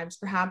our lives.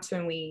 Perhaps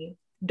when we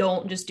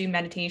don't just do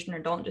meditation or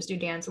don't just do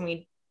dance, when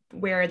we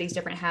wear these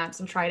different hats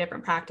and try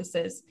different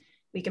practices,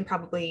 we can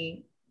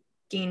probably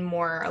gain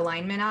more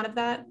alignment out of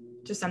that.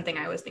 just something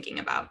I was thinking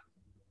about.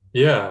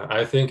 Yeah,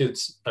 I think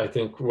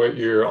what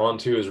you're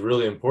onto is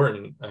really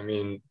important. I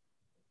mean,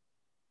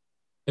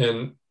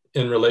 in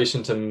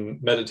relation to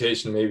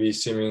meditation, maybe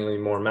seemingly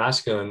more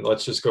masculine,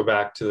 let's just go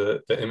back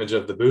to the image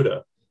of the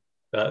Buddha.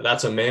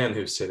 That's a man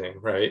who's sitting,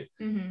 right?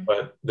 Mm-hmm.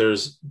 But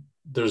there's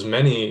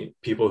many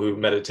people who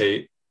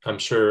meditate, I'm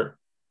sure,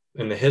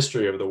 in the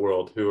history of the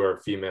world who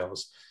are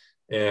females.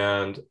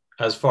 And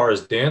as far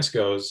as dance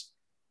goes,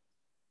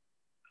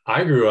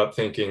 I grew up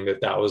thinking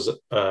that was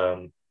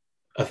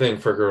a thing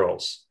for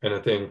girls and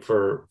a thing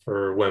for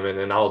women,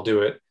 and I'll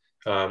do it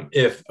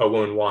if a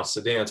woman wants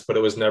to dance. But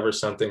it was never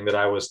something that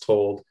I was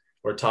told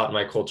or taught in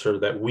my culture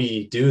that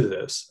we do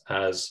this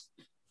as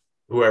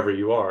whoever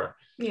you are.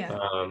 Yeah.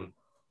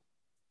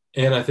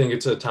 And I think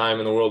it's a time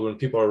in the world when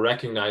people are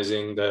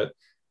recognizing that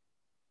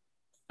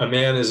a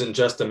man isn't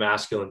just a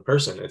masculine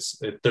person.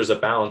 There's a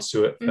balance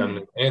to it,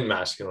 feminine and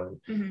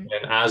masculine. Mm-hmm.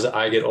 And as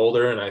I get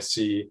older and I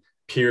see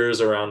peers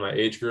around my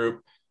age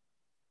group,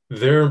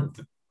 they're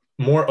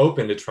more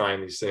open to trying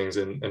these things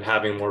and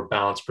having more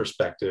balanced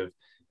perspective.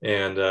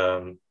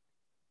 And,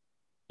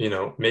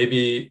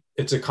 maybe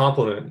it's a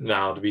compliment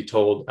now to be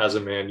told as a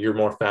man, you're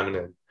more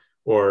feminine,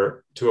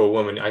 or to a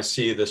woman, I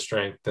see the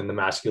strength and the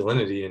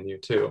masculinity in you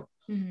too.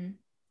 Mm-hmm.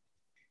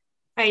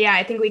 Yeah,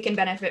 I think we can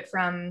benefit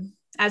from,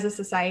 as a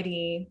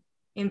society,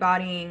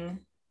 embodying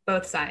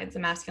both sides, the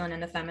masculine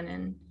and the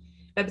feminine.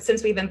 But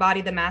since we've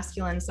embodied the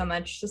masculine so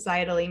much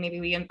societally, maybe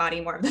we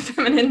embody more of the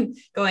feminine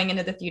going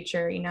into the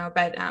future,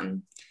 But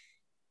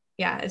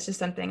yeah, it's just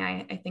something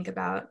I think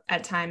about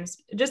at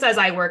times, just as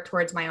I work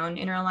towards my own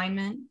inner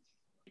alignment.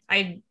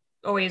 I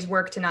always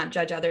work to not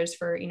judge others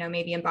for,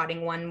 maybe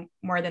embodying one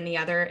more than the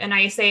other. And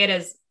I say it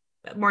as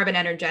more of an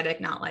energetic,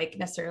 not like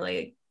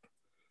necessarily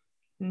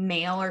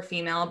male or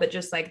female, but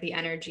just like the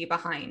energy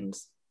behind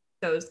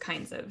those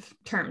kinds of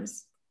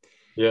terms.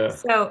 Yeah.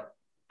 So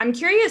I'm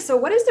curious. So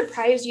what has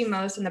surprised you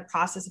most in the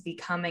process of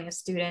becoming a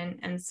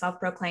student and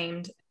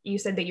self-proclaimed? You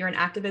said that you're an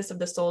activist of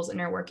the soul's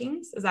inner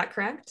workings. Is that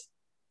correct?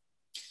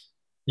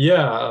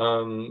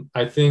 Yeah.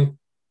 I think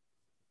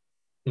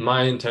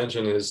my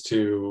intention is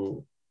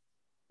to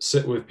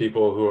sit with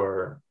people who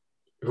are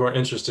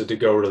interested to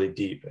go really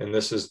deep. And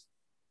this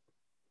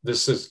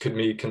could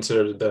be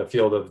considered the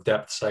field of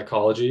depth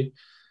psychology.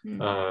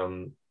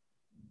 Mm-hmm.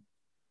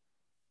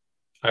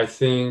 I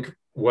think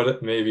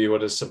what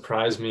has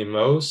surprised me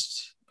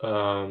most,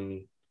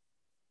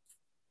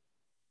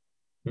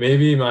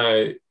 maybe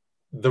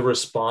the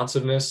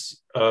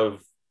responsiveness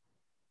of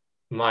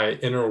my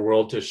inner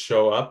world to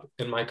show up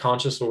in my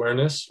conscious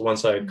awareness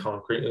once I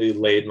concretely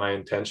laid my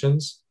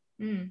intentions.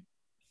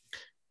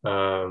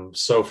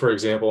 So for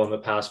example, in the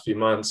past few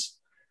months,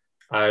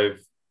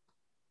 I've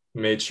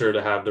made sure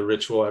to have the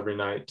ritual every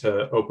night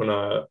to open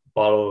a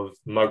bottle of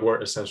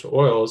mugwort essential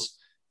oils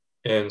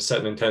and set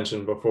an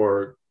intention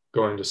before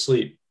going to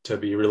sleep to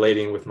be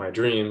relating with my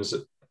dreams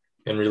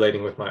and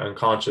relating with my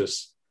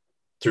unconscious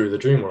through the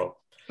dream world.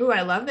 Ooh,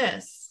 I love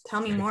this.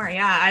 Tell me more.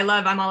 Yeah,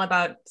 I'm all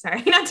about,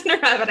 sorry, not to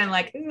interrupt, but I'm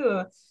like,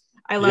 ooh,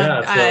 I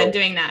love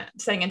doing that,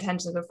 setting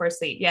intentions before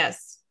sleep.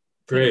 Yes.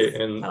 Great.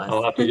 And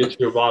I'll have to get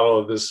you a bottle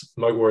of this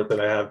mugwort that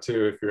I have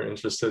too, if you're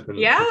interested.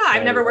 Yeah,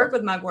 I've never worked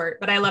with mugwort,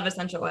 but I love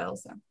essential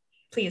oils. So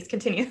please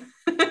continue.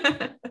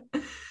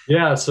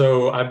 Yeah.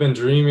 So I've been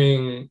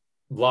dreaming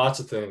lots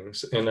of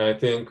things. And I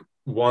think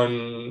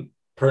one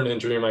pertinent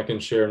dream I can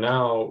share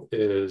now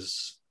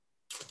is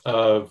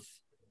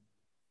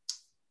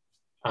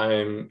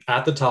I'm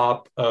at the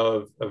top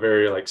of a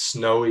very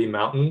snowy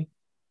mountain,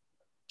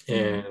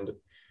 and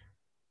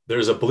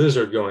there's a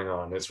blizzard going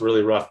on. It's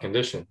really rough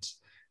conditions.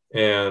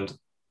 And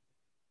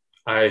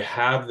I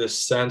have this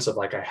sense of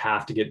I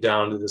have to get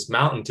down to this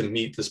mountain to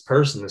meet this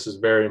person. This is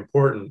very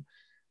important.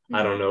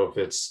 I don't know if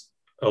it's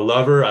a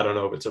lover. I don't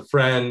know if it's a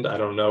friend. I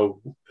don't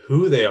know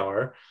who they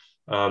are,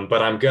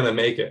 but I'm going to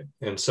make it.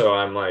 And so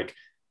I'm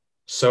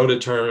so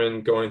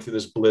determined, going through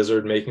this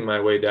blizzard, making my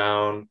way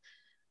down.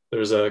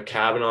 There's a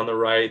cabin on the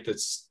right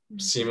that's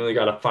seemingly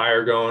got a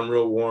fire going,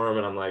 real warm.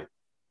 And I'm like,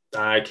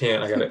 I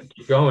can't, I got to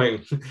keep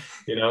going,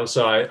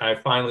 So I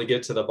finally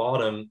get to the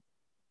bottom,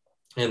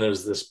 and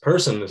there's this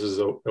person. This is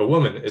a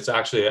woman. It's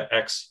actually an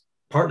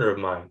ex-partner of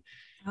mine.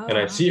 Oh, and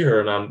I see her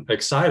and I'm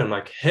excited. I'm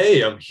like,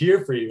 hey, I'm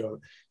here for you.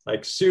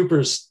 I'm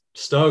super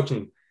stoked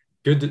and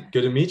good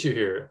to meet you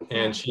here.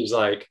 And she's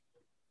like,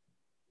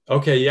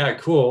 okay, yeah,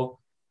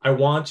 cool. I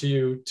want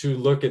you to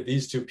look at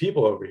these two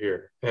people over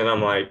here. And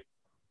I'm like,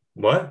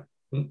 what?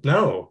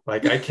 No, I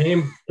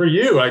came for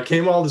you. I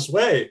came all this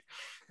way.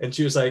 And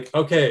she was like,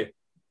 okay,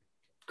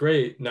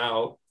 great.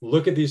 Now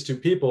look at these two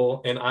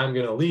people and I'm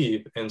going to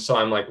leave. And so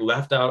I'm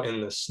left out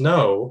in the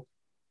snow,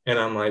 and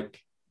I'm like,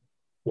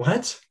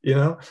 what?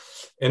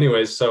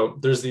 Anyways, so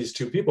there's these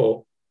two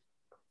people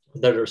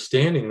that are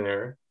standing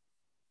there,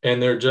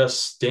 and they're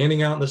just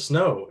standing out in the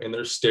snow, and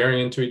they're staring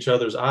into each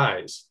other's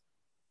eyes.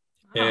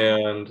 Wow.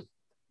 And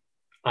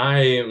I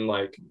am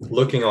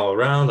looking all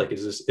around,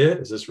 is this it?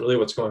 Is this really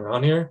what's going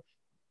on here?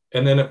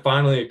 And then it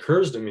finally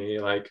occurs to me,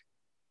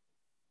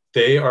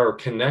 they are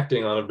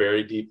connecting on a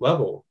very deep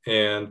level.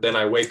 And then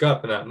I wake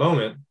up in that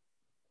moment,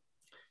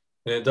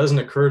 and it doesn't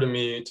occur to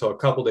me till a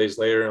couple days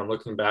later. I'm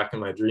looking back in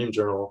my dream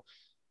journal,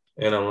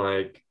 and I'm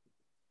like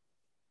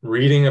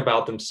reading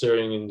about them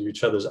staring into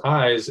each other's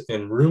eyes.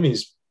 And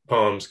Rumi's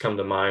poems come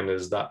to mind,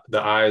 is that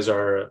the eyes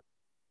are,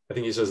 I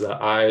think he says the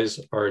eyes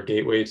are a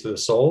gateway to the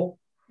soul,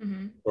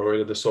 or way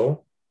to the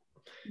soul.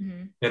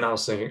 And I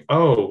was thinking,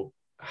 oh,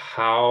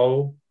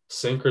 how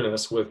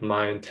synchronous with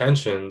my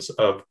intentions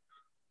of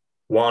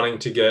wanting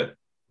to get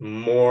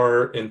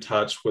more in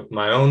touch with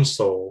my own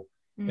soul,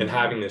 and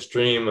having this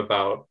dream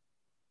about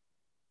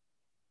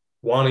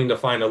wanting to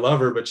find a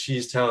lover, but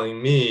she's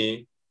telling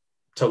me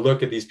to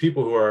look at these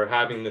people who are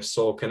having this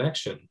soul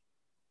connection.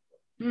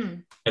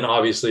 And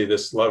obviously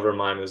this lover of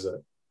mine is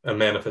a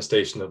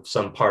manifestation of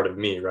some part of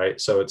me,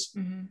 right? So it's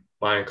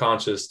my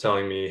unconscious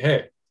telling me,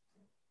 hey,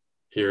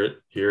 here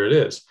it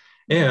is.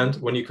 And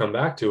when you come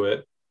back to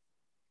it,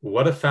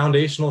 what a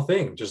foundational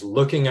thing, just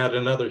looking at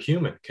another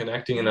human,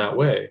 connecting in that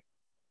way.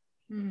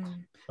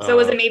 So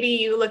was it maybe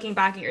you looking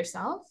back at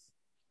yourself?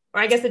 Or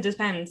I guess it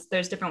depends.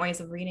 There's different ways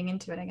of reading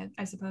into it,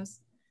 I suppose.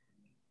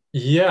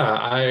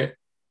 Yeah,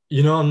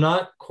 I'm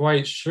not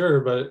quite sure,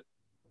 but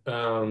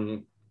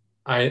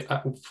I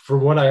for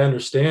what I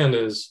understand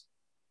is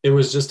it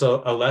was just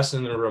a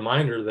lesson and a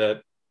reminder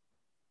that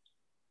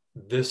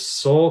this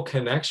soul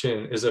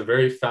connection is a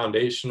very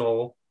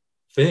foundational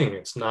thing.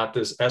 It's not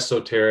this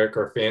esoteric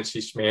or fancy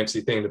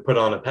schmancy thing to put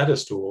on a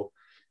pedestal.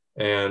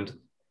 And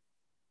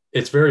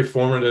it's very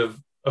formative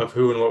of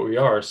who and what we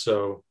are.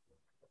 So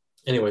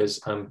anyways,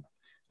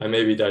 I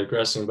may be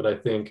digressing, but I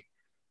think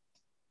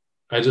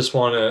I just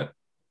want to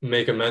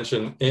make a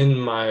mention in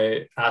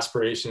my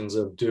aspirations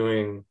of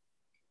doing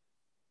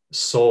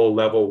soul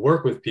level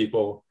work with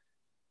people.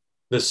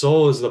 The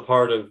soul is the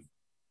part of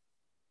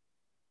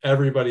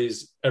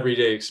everybody's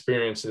everyday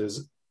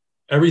experiences.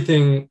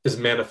 Everything is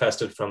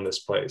manifested from this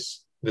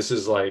place. This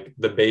is like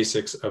the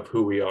basics of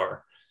who we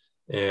are.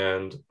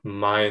 And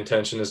my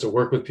intention is to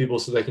work with people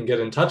so they can get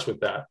in touch with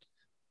that.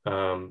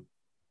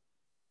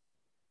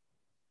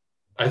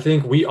 I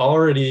think we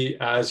already,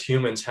 as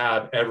humans,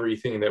 have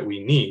everything that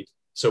we need.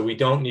 So we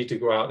don't need to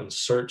go out and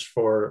search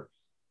for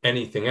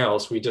anything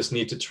else. We just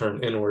need to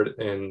turn inward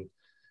and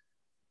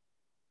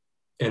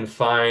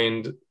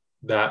find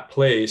that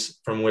place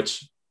from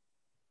which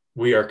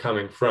we are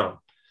coming from.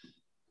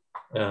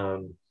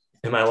 Am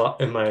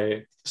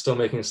I still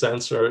making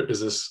sense, or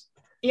is this?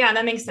 Yeah,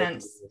 that makes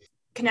sense.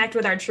 Connect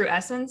with our true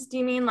essence. Do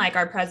you mean like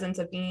our presence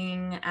of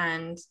being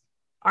and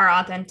our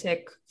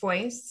authentic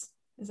voice?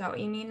 Is that what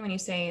you mean when you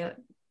say?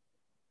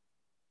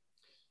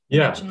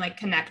 Yeah. Mention, like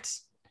connect.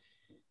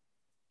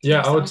 Yeah,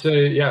 yourself? I would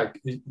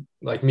say,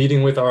 like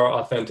meeting with our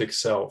authentic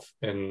self,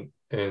 and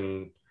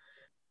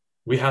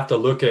we have to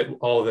look at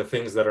all the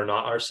things that are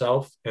not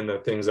ourself and the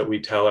things that we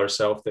tell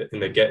ourselves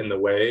that get in the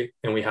way,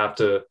 and we have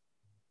to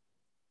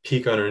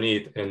peek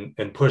underneath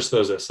and push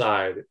those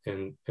aside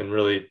and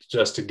really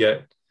just to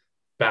get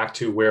back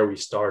to where we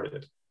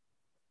started.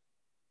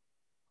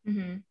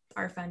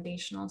 Our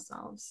foundational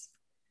selves.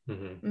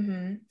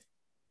 Mm-hmm.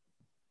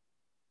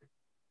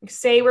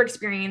 Say we're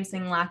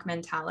experiencing lack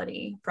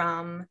mentality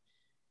from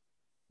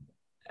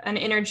an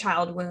inner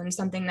child wound,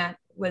 something that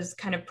was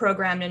kind of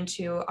programmed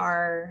into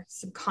our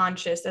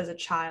subconscious as a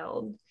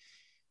child.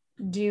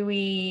 Do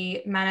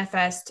we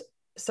manifest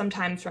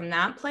sometimes from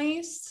that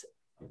place?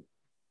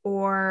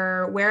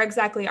 Or where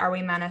exactly are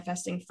we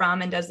manifesting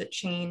from? And does it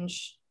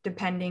change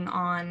depending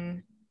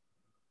on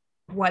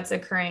what's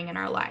occurring in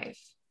our life?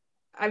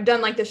 I've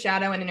done like the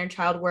shadow and inner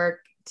child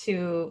work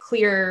to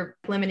clear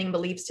limiting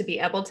beliefs to be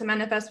able to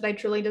manifest what I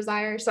truly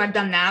desire. So I've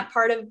done that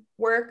part of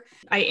work.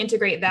 I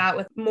integrate that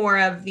with more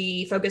of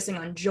the focusing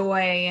on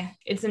joy.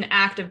 It's an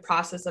active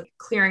process of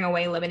clearing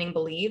away limiting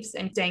beliefs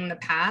and staying the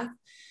path.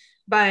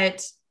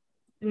 But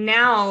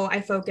now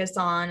I focus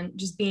on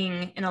just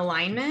being in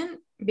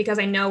alignment, because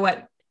I know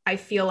what I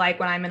feel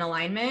like when I'm in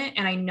alignment,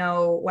 and I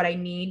know what I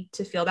need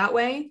to feel that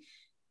way.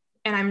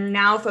 And I'm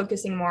now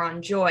focusing more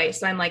on joy.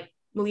 So I'm like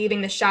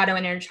leaving the shadow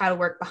and inner child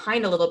work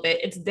behind a little bit.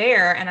 It's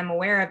there and I'm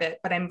aware of it,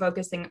 but I'm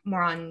focusing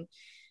more on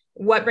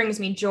what brings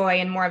me joy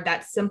and more of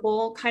that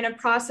simple kind of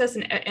process.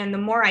 And the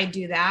more I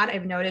do that,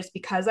 I've noticed,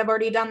 because I've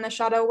already done the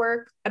shadow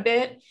work a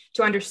bit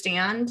to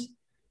understand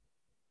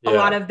a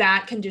lot of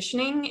that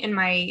conditioning in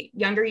my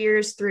younger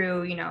years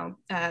through,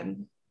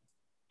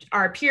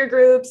 our peer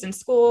groups in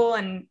school,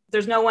 and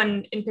there's no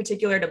one in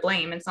particular to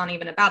blame. It's not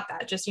even about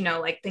that. Just,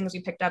 like things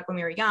we picked up when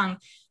we were young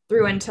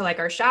through into like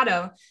our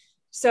shadow.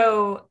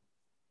 So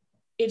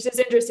it's just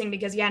interesting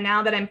because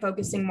now that I'm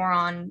focusing more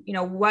on,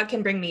 what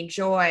can bring me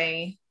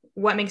joy,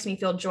 what makes me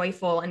feel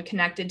joyful and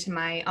connected to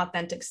my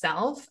authentic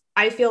self,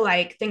 I feel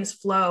like things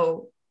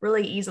flow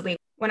really easily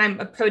when I'm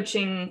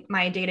approaching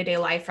my day-to-day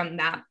life from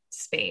that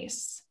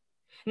space.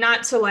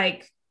 Not to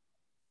like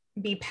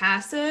be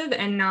passive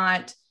and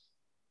not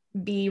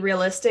be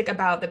realistic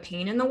about the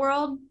pain in the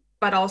world,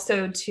 but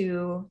also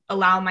to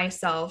allow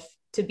myself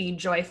to be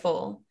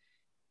joyful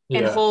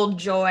and hold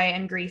joy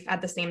and grief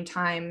at the same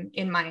time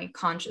in my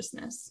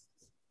consciousness.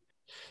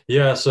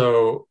 Yeah,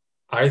 so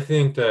I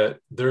think that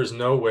there's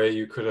no way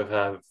you could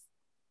have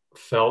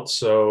felt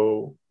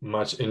so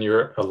much in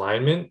your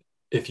alignment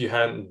if you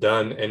hadn't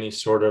done any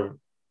sort of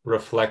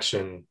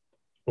reflection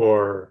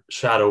or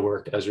shadow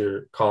work, as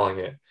you're calling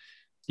it.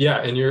 Yeah,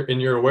 and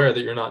you're aware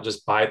that you're not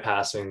just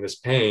bypassing this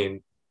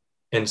pain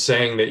and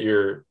saying that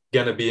you're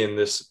going to be in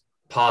this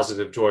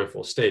positive,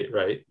 joyful state,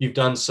 right? You've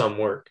done some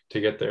work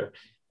to get there.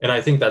 And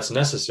I think that's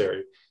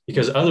necessary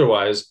because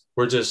otherwise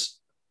we're just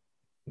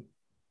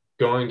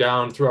going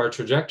down through our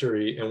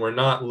trajectory and we're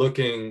not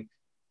looking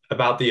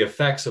about the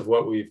effects of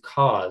what we've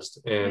caused,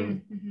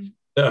 and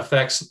the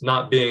effects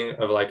not being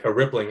of like a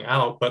rippling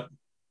out, but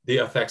the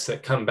effects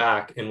that come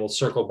back and will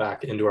circle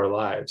back into our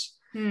lives.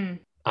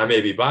 I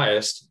may be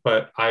biased,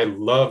 but I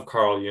love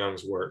Carl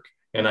Jung's work.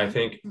 And I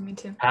think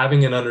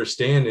having an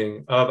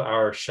understanding of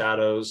our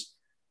shadows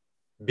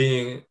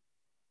being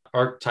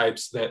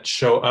archetypes that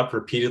show up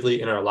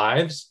repeatedly in our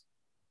lives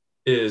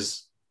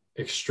is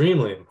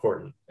extremely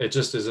important. It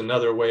just is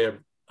another way of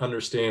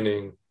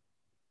understanding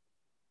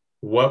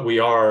what we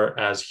are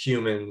as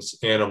humans,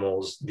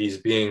 animals, these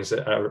beings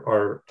that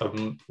are of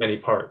many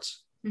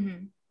parts.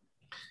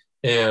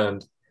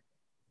 And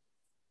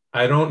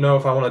I don't know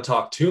if I want to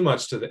talk too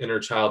much to the inner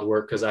child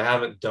work because I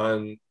haven't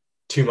done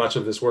too much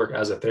of this work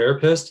as a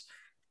therapist,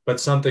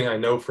 but something I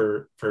know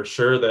for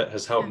sure that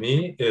has helped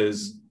me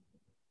is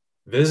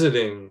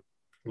visiting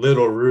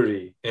little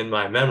Rudy in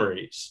my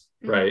memories,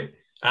 right?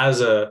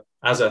 As a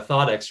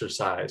thought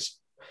exercise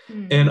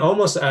and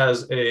almost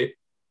as a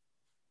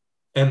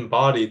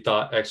embodied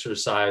thought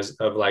exercise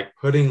of like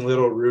putting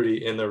little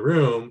Rudy in the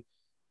room.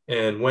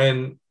 And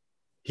when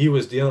he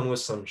was dealing with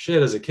some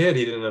shit as a kid,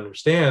 he didn't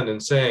understand,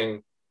 and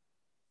saying,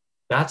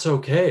 that's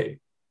okay.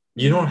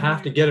 You don't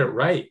have to get it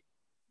right.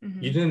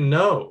 You didn't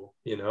know,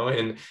 you know,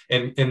 and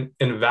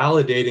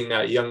validating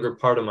that younger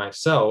part of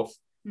myself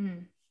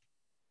and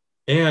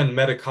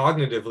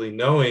metacognitively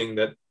knowing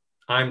that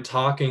I'm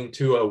talking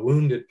to a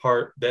wounded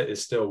part that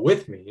is still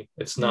with me.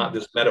 It's not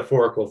this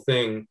metaphorical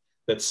thing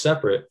that's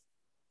separate.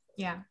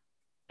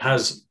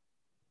 Has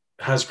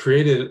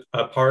created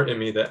a part in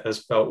me that has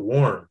felt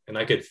warm, and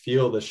I could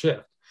feel the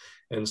shift.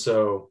 And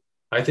so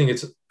I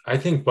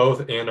think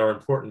both and are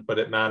important, but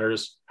it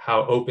matters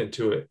how open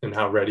to it and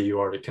how ready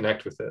you are to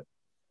connect with it.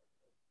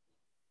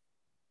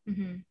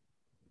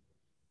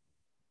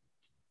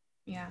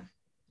 Yeah,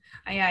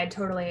 I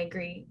totally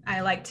agree.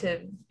 I like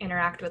to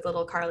interact with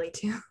little Carly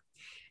too,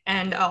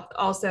 and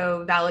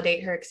also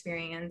validate her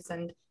experience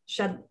and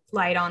shed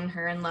light on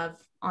her and love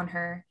on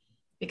her,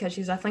 because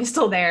she's definitely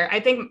still there.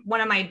 I think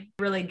one of my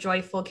really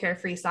joyful,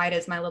 carefree side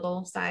is my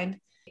little side.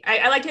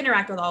 I like to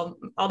interact with all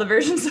the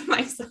versions of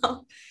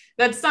myself.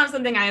 That's not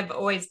something I've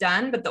always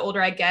done, but the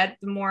older I get,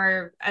 the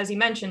more, as you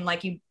mentioned,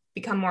 like you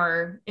become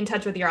more in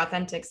touch with your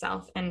authentic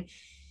self. And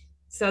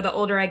so the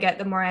older I get,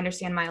 the more I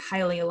understand my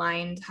highly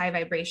aligned, high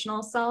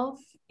vibrational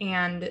self.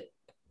 And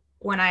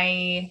when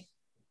I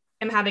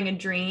am having a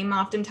dream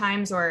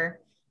oftentimes or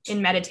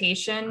in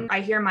meditation,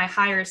 I hear my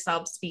higher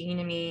self speaking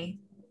to me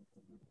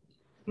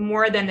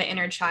more than the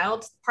inner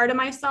child part of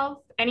myself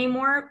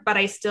anymore, but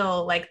I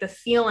still like the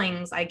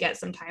feelings I get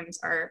sometimes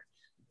are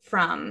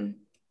from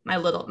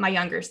my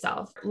younger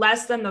self,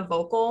 less than the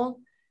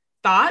vocal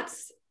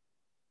thoughts.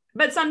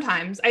 But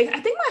sometimes I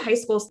think my high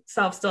school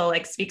self still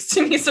like speaks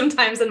to me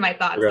sometimes in my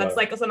thoughts. That's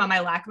like some of my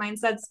lack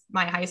mindsets,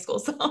 my high school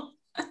self.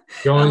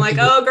 I'm like,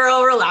 oh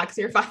girl, relax,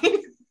 you're fine.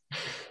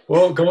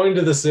 Well, going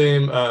to the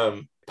same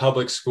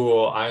public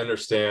school, I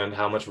understand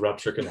how much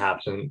rupture can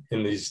happen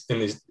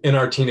in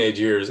our teenage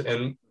years.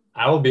 And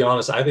I will be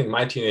honest, I think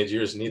my teenage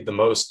years need the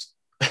most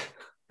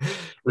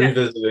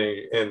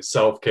revisiting and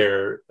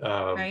self-care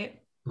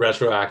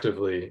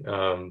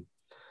retroactively.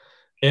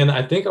 And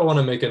I think I want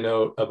to make a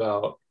note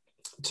about,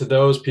 to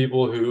those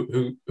people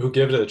who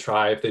give it a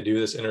try, if they do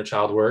this inner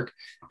child work,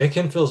 it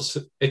can feel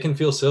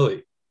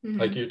silly.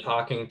 Like you're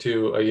talking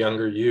to a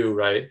younger you,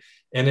 right?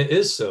 And it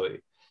is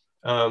silly.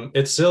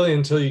 It's silly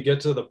until you get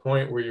to the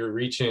point where you're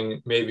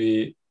reaching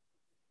maybe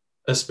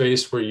a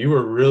space where you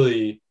were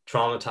really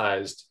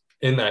traumatized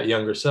in that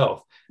younger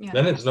self.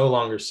 Then it's no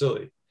longer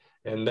silly.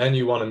 And then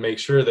you want to make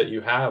sure that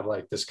you have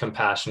like this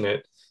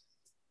compassionate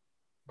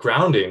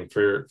grounding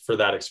for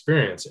that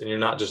experience, and you're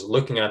not just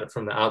looking at it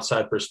from the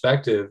outside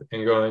perspective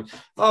and going,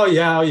 oh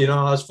yeah, you know,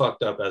 I was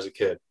fucked up as a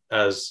kid,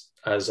 as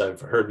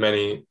I've heard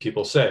many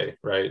people say,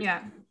 right?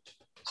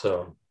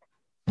 So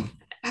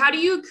how do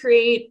you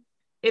create,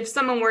 if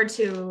someone were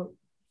to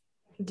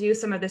do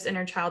some of this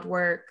inner child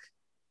work,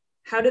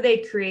 how do they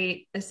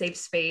create a safe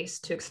space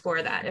to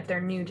explore that if they're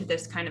new to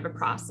this kind of a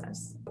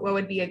process? What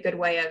would be a good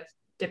way of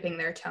dipping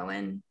their toe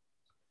in?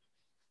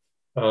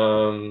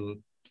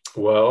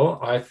 Well,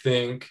 I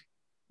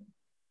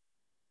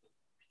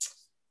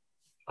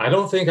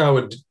don't think I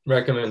would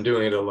recommend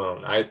doing it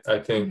alone. I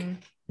think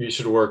you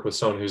should work with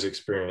someone who's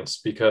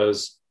experienced,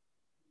 because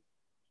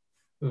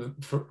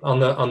on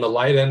the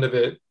light end of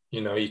it, you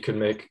know, you could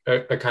make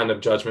a kind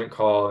of judgment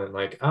call and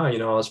like, you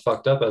know, I was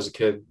fucked up as a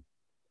kid,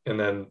 and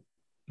then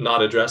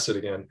not address it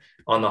again.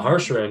 On the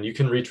harsher end, you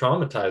can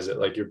re-traumatize it.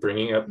 Like you're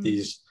bringing up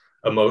these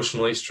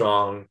emotionally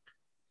strong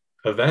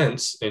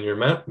events in your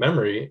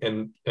memory,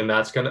 and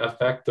that's going to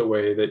affect the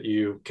way that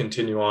you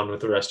continue on with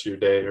the rest of your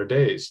day or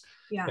days.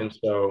 Yeah. And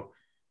so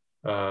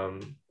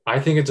I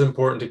think it's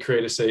important to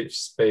create a safe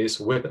space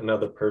with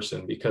another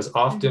person, because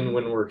often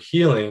when we're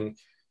healing,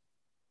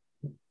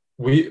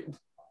 we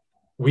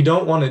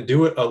don't want to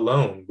do it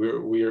alone.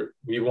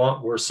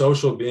 We're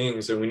social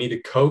beings, and we need to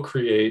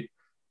co-create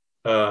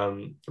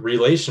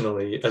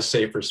relationally a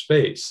safer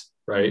space,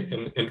 right?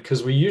 And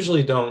because we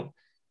usually don't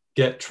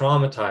get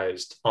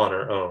traumatized on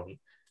our own,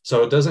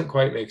 so it doesn't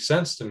quite make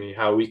sense to me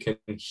how we can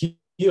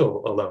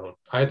heal alone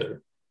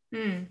either.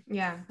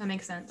 Yeah, that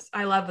makes sense.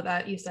 I love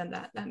that you said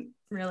that. That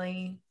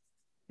really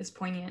is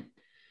poignant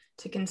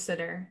to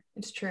consider.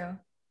 It's true.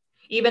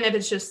 Even if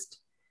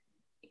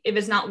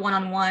it's not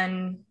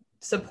one-on-one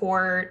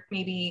support,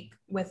 maybe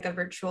with a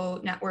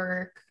virtual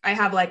network. I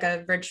have like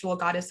a virtual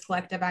goddess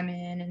collective I'm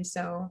in. And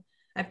so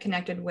I've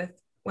connected with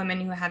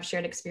women who have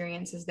shared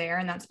experiences there.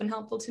 And that's been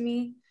helpful to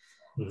me,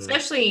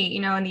 especially,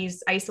 in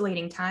these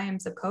isolating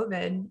times of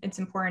COVID. It's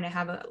important to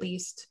have at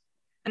least,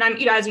 and I'm,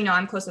 as you know,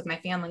 I'm close with my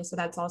family. So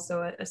that's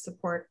also a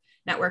support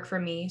network for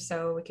me.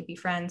 So it could be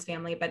friends,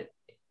 family, but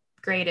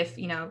great if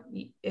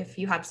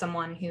you have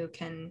someone who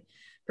can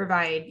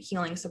provide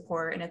healing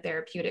support in a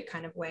therapeutic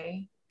kind of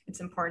way. It's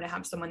important to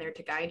have someone there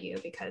to guide you,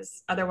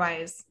 because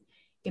otherwise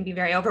it can be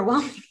very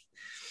overwhelming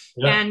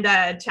and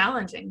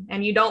challenging.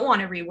 And you don't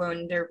want to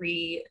rewound or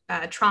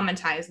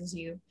traumatize, as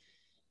you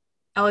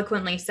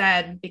eloquently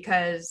said,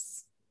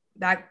 because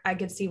that I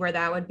could see where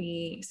that would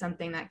be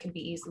something that could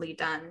be easily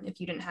done if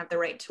you didn't have the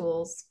right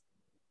tools.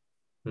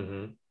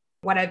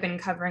 What I've been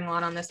covering a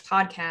lot on this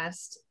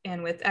podcast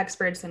and with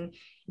experts and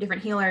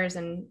different healers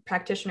and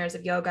practitioners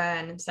of yoga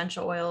and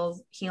essential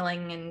oils,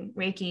 healing and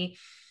Reiki,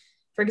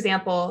 for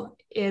example,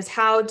 is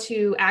how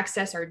to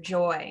access our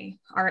joy,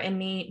 our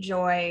innate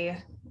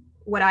joy,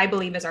 what I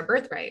believe is our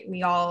birthright.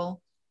 We all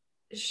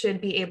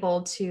should be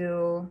able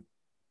to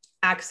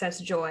access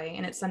joy,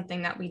 and it's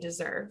something that we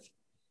deserve.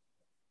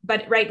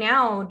 But right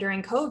now,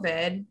 during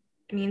COVID,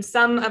 I mean,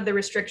 some of the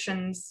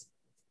restrictions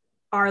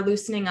are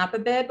loosening up a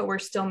bit, but we're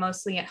still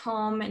mostly at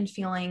home and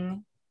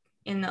feeling,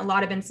 in a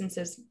lot of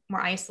instances,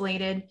 more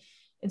isolated.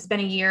 It's been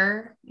a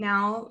year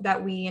now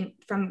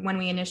from when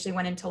we initially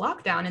went into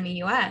lockdown in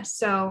the US.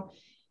 So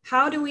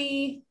how do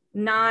we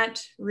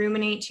not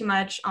ruminate too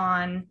much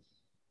on,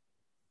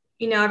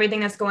 everything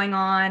that's going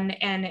on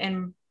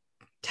and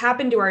tap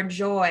into our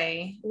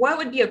joy? What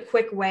would be a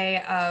quick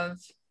way of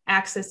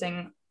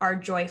accessing our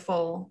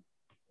joyful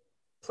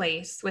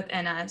place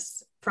within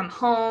us from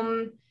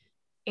home?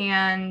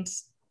 And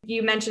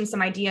you mentioned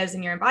some ideas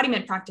in your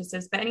embodiment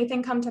practices, but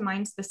anything come to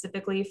mind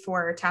specifically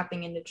for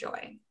tapping into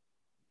joy?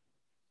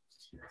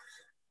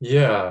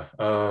 Yeah.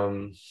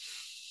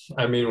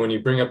 I mean, when you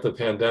bring up the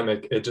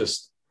pandemic, it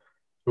just,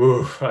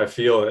 I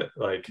feel it,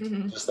 like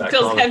just that it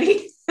feels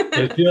heavy.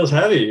 It feels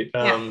heavy.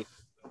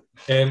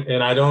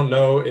 And I don't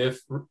know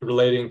if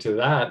relating to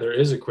that, there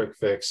is a quick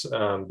fix,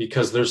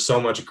 because there's so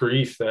much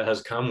grief that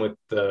has come with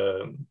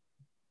the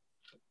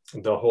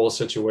whole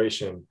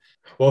situation.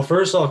 Well,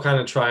 first I'll kind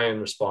of try and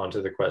respond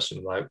to the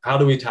question, like, how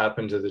do we tap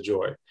into the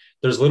joy?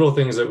 There's little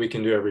things that we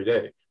can do every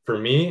day. For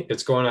me,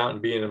 it's going out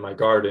and being in my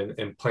garden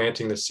and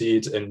planting the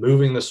seeds and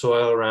moving the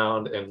soil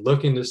around and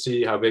looking to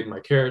see how big my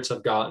carrots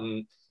have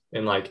gotten,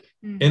 and like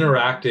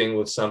interacting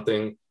with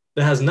something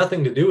that has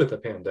nothing to do with the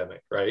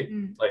pandemic, right?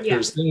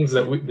 There's things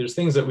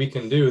that we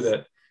can do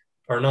that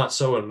are not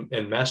so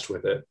enmeshed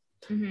with it.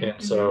 And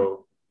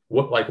so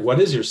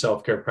what is your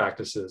self-care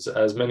practices?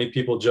 As many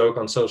people joke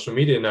on social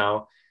media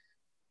now,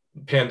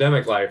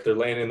 pandemic life, they're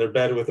laying in their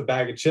bed with a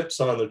bag of chips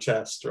on their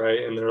chest,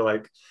 right? And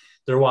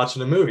they're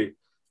watching a movie.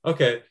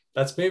 Okay,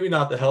 that's maybe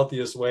not the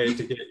healthiest way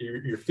to get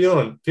you're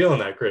feeling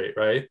that great,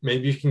 right?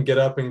 Maybe you can get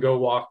up and go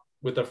walk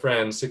with a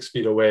friend 6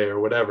 feet away or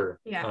whatever.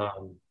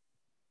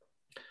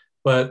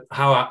 But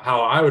how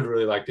I would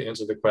really like to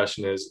answer the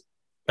question is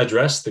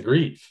address the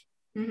grief,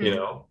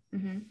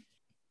 And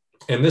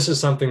this is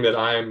something that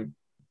I'm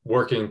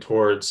working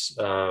towards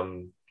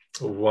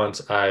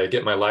once I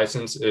get my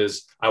license,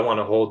 is I want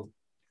to hold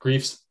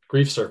grief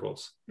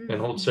circles and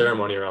hold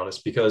ceremony around us,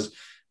 because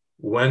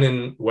when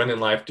in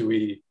life do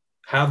we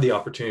have the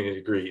opportunity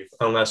to grieve,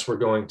 unless we're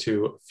going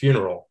to a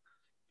funeral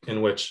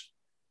in which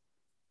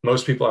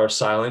most people are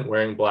silent,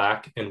 wearing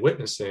black and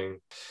witnessing.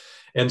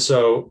 And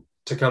so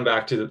to come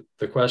back to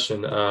the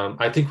question,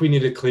 I think we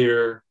need to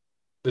clear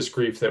this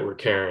grief that we're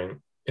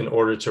carrying in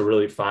order to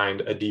really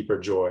find a deeper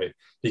joy,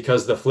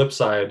 because the flip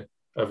side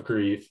of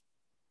grief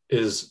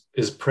is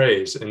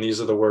praise. And these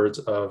are the words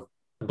of,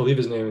 I believe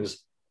his name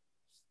is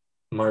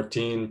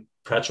Martin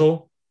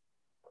Prechel.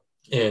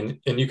 And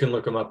you can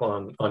look him up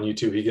on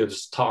YouTube. He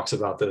gives talks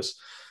about this,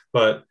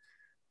 but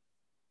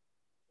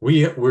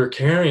we're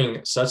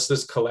carrying such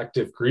this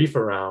collective grief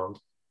around.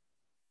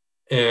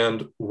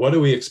 And what do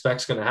we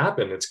expect is going to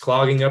happen? It's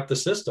clogging up the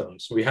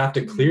systems. We have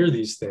to clear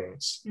these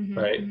things,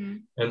 right?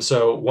 And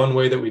so one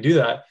way that we do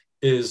that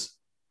is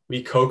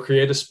we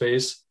co-create a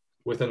space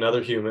with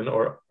another human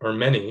or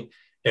many,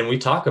 and we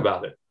talk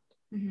about it.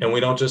 And we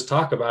don't just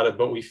talk about it,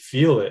 but we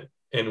feel it,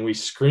 and we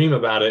scream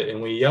about it,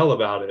 and we yell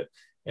about it.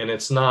 And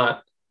it's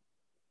not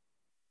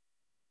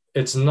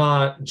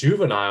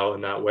juvenile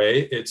in that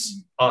way.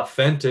 It's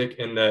authentic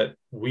in that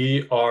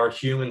we are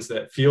humans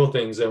that feel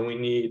things, and we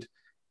need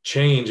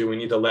change, and we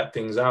need to let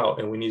things out,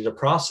 and we need to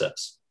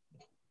process.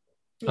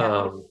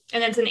 Yeah.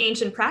 And it's an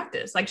ancient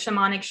practice, like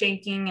shamanic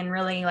shaking and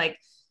really like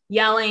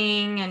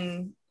yelling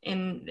and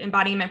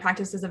embodiment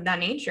practices of that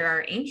nature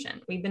are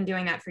ancient. We've been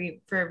doing that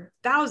for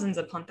thousands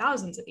upon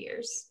thousands of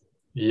years.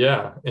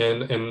 Yeah.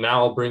 And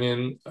now I'll bring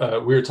in,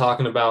 we were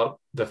talking about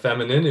the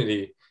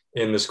femininity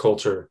in this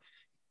culture.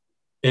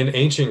 In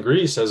ancient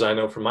Greece, as I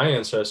know from my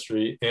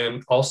ancestry,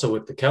 and also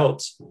with the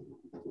Celts,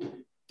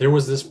 there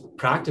was this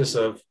practice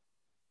of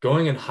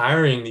going and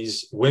hiring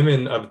these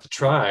women of the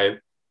tribe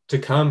to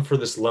come for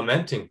this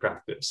lamenting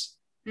practice,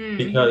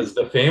 because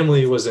the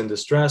family was in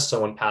distress,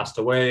 someone passed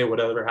away,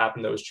 whatever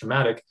happened that was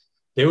traumatic.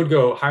 They would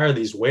go hire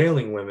these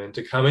wailing women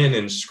to come in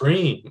and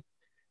scream.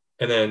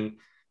 And then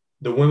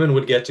the women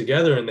would get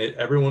together, and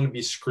everyone would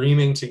be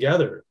screaming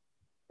together.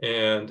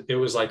 And it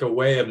was like a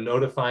way of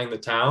notifying the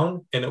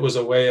town, and it was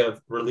a way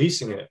of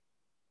releasing it.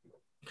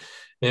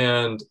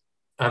 And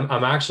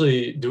I'm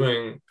actually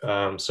doing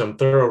some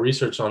thorough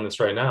research on this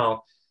right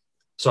now.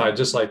 So I'd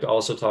just like to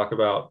also talk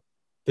about,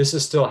 this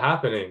is still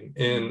happening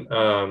in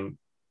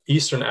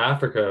Eastern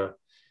Africa.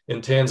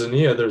 In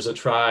Tanzania, there's a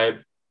tribe,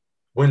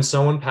 when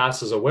someone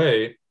passes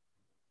away,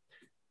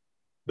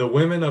 the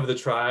women of the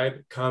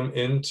tribe come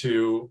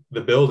into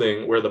the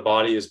building where the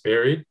body is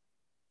buried,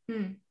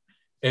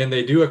 and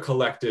they do a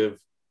collective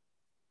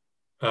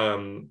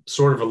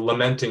sort of a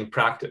lamenting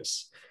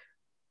practice.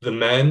 The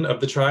men of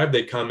the tribe,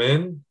 they come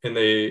in and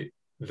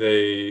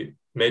they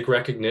make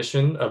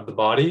recognition of the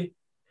body,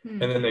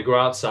 and then they go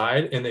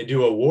outside and they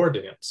do a war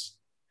dance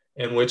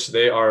in which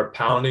they are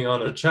pounding on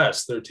their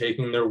chests. They're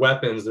taking their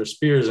weapons, their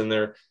spears, and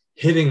they're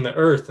hitting the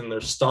earth, and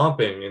they're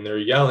stomping, and they're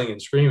yelling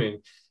and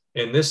screaming.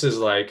 And this is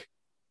like,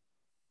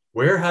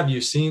 where have you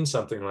seen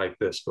something like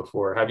this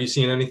before? Have you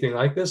seen anything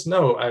like this?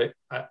 No, I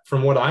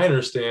from what I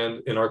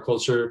understand in our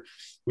culture,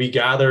 we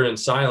gather in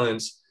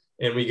silence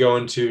and we go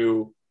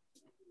into,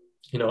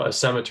 a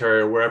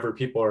cemetery or wherever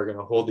people are going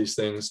to hold these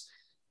things,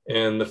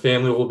 and the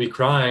family will be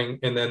crying,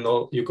 and then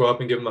you go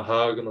up and give them a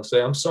hug, and they'll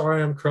say, "I'm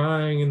sorry, I'm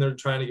crying," and they're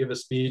trying to give a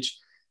speech.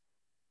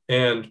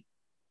 And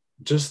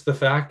just the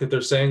fact that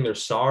they're saying they're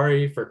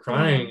sorry for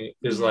crying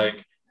is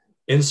like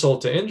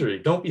insult to injury.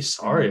 Don't be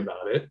sorry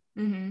about it.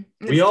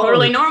 It's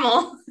totally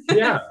normal.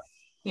 Yeah.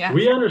 Yeah.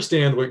 We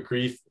understand what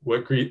grief,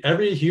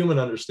 every human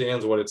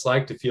understands what it's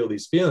like to feel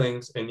these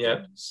feelings. And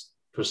yet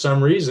for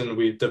some reason,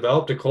 we've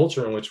developed a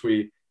culture in which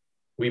we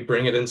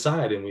bring it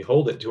inside and we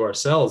hold it to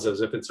ourselves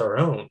as if it's our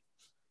own.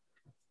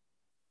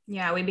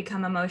 Yeah. We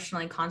become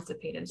emotionally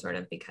constipated sort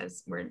of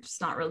because we're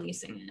just not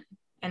releasing it.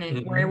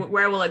 And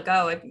where will it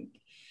go? If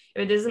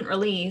it isn't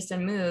released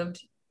and moved,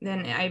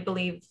 then I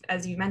believe,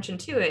 as you mentioned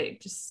too,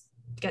 it just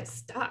gets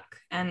stuck,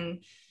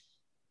 and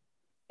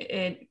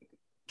it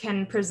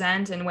can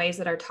present in ways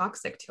that are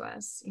toxic to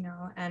us,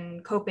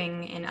 and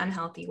coping in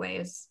unhealthy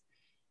ways.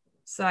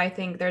 So I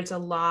think there's a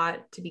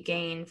lot to be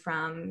gained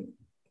from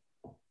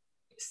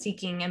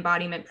seeking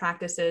embodiment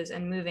practices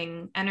and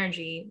moving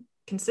energy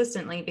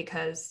consistently,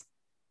 because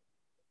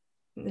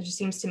it just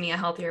seems to me a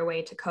healthier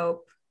way to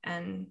cope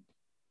and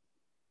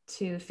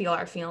to feel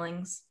our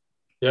feelings.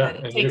 Yeah.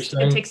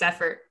 It takes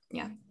effort.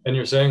 Yeah. And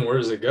you're saying, where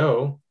does it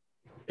go?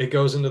 It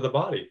goes into the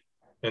body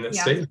and it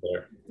stays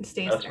there. That's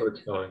there. Where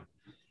it's going.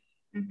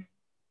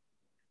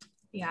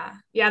 Yeah.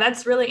 Yeah.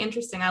 That's really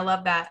interesting. I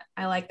love that.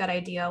 I like that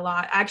idea a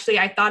lot. Actually,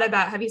 I thought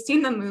about, have you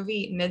seen the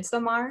movie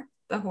Midsommar,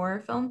 the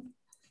horror film?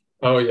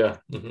 Oh yeah.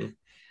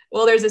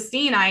 Well, there's a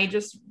scene, I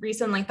just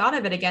recently thought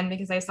of it again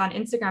because I saw an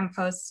Instagram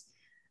post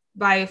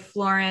by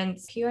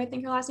Florence Pugh, I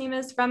think her last name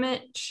is, from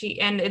it.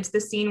 And it's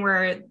the scene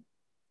where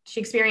she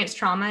experienced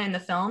trauma in the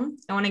film.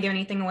 I don't want to give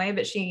anything away,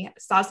 but she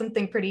saw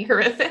something pretty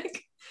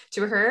horrific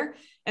to her.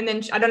 And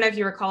then I don't know if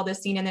you recall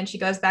this scene. And then she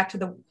goes back to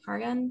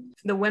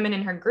the women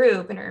in her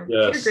group and her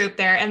peer group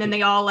there. And then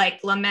they all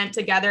like lament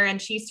together,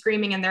 and she's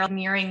screaming and they're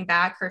mirroring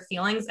back her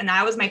feelings. And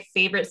that was my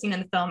favorite scene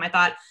in the film. I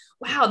thought,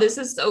 wow, this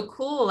is so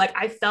cool. Like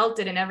I felt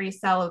it in every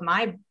cell of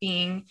my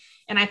being.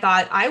 And I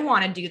thought, I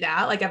want to do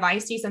that. Like if I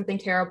see something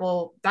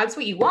terrible, that's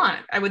what you want,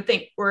 I would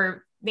think,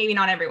 or maybe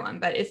not everyone,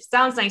 but it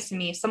sounds nice to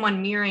me,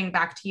 someone mirroring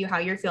back to you how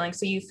you're feeling,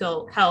 so you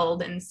feel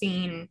held and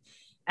seen,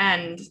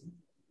 and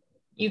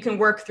you can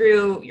work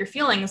through your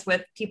feelings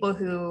with people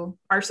who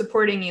are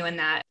supporting you in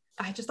that.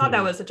 I just thought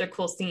that was such a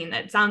cool scene.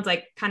 That sounds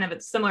like kind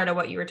of similar to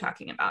what you were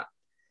talking about.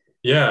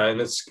 Yeah,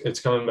 and it's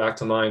coming back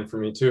to mind for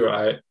me too.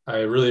 I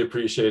really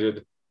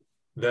appreciated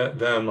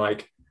them,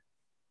 like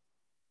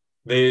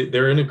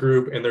they're in a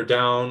group and they're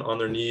down on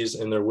their knees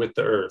and they're with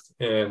the earth.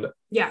 And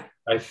yeah,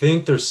 I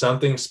think there's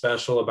something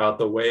special about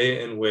the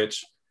way in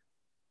which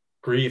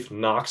grief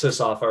knocks us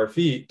off our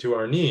feet to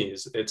our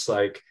knees. It's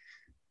like,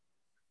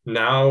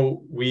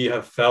 now we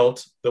have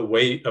felt the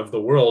weight of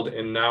the world,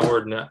 and now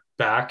we're not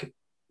back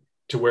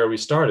to where we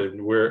started.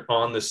 We're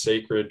on the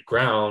sacred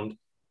ground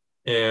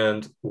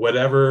and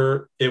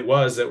whatever it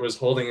was that was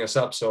holding us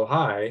up so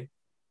high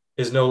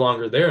is no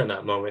longer there in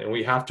that moment, and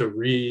we have to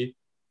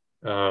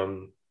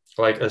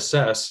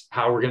assess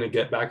how we're going to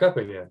get back up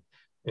again.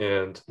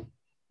 And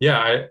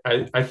yeah,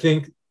 I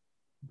think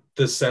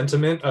the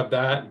sentiment of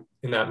that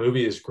in that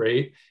movie is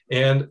great,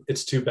 and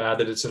it's too bad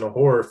that it's in a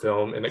horror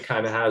film and it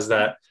kind of has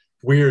that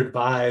weird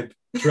vibe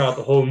throughout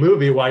the whole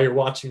movie while you're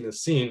watching the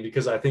scene,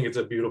 because I think it's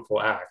a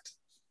beautiful act.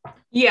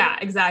 Yeah,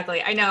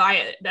 exactly. I know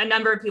a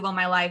number of people in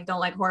my life don't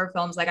like horror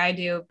films like I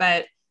do,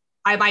 but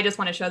I might just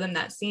want to show them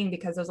that scene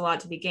because there's a lot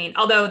to be gained.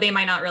 Although they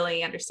might not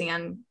really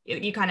understand,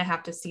 you kind of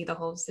have to see the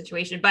whole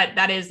situation, but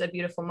that is a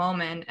beautiful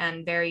moment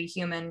and very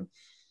human.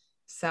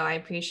 So I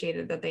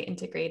appreciated that they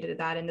integrated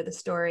that into the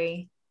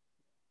story.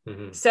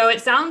 Mm-hmm. So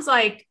it sounds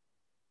like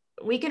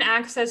we can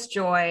access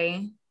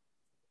joy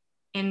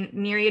in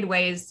myriad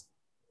ways,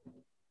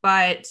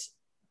 but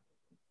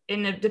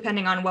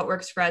depending on what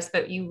works for us,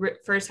 but you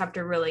first have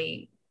to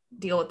really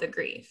deal with the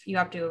grief. You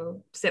have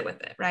to sit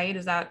with it, right?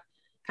 Is that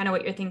kind of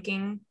what you're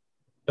thinking?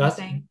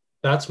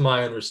 That's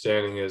my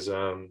understanding is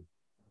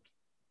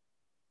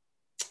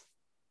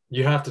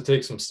you have to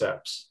take some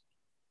steps,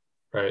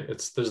 right?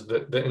 There's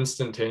the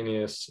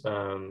instantaneous,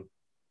 I'll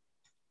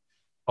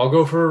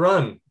go for a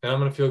run and I'm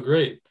going to feel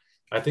great.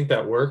 I think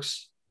that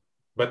works,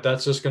 but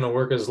that's just going to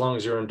work as long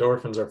as your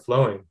endorphins are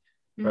flowing,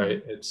 mm-hmm.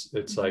 right? It's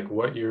mm-hmm. like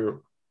what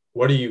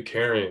are you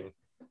carrying,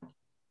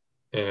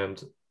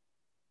 and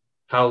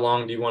how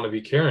long do you want to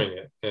be carrying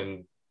it,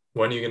 and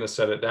when are you going to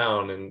set it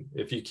down? And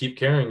if you keep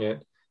carrying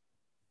it,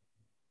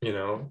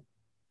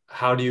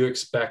 how do you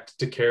expect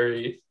to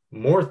carry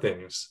more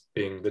things,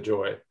 being the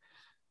joy?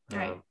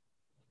 Right.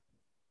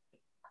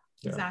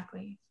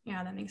 Exactly.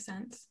 Yeah, that makes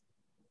sense.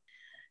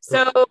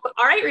 So,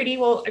 all right, Rudy,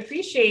 well,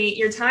 appreciate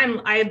your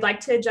time. I'd like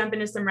to jump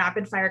into some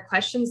rapid fire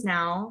questions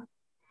now.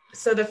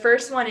 So the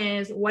first one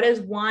is, what is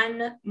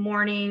one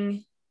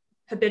morning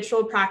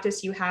habitual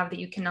practice you have that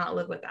you cannot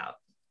live without?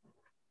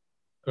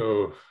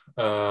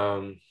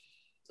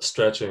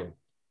 Stretching.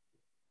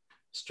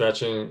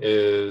 Stretching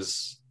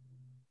is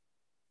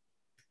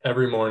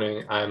every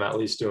morning I'm at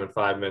least doing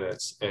 5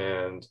 minutes,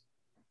 and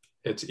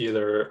it's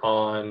either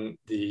on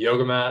the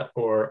yoga mat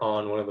or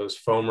on one of those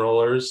foam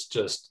rollers.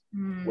 Just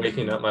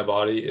waking up my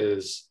body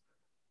is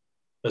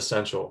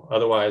essential.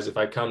 Otherwise, if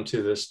I come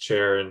to this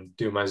chair and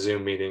do my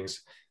Zoom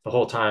meetings, the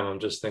whole time I'm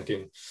just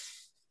thinking,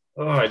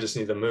 oh, I just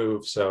need to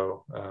move.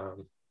 So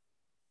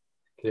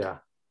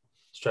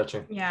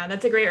stretching. Yeah,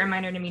 that's a great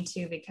reminder to me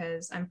too,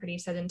 because I'm pretty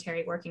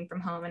sedentary working from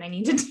home, and I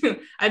need to do,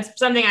 it's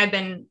something I've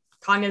been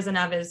cognizant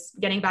of, is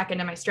getting back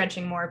into my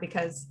stretching more,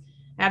 because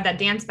I have that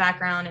dance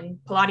background and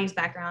Pilates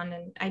background,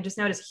 and I just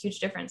notice a huge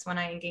difference when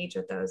I engage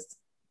with those.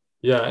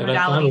 Yeah, and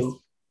I find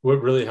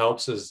what really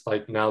helps is,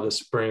 like, now the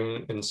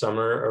spring and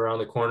summer around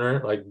the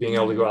corner, like being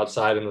able to go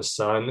outside in the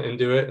sun and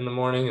do it in the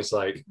morning is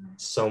like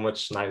so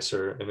much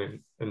nicer and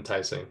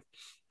enticing.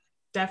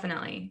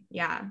 Definitely.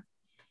 Yeah.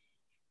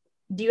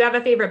 Do you have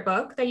a favorite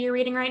book that you're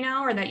reading right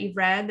now, or that you've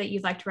read that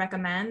you'd like to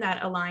recommend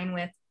that align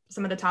with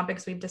some of the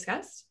topics we've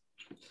discussed?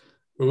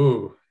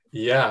 Ooh,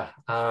 yeah.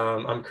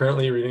 I'm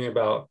currently reading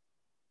about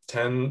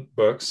 10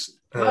 books.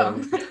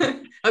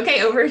 Okay,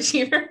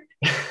 overachiever.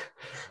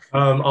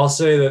 I'll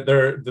say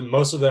that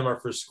most of them are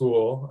for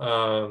school.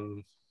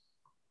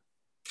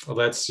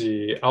 Let's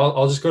see.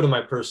 I'll just go to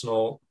my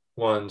personal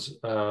ones.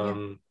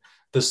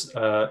 This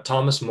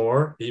Thomas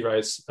More, he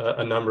writes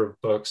a number of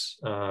books,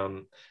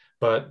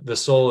 but The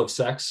Soul of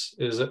Sex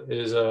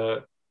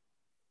it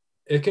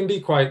can be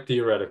quite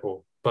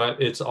theoretical,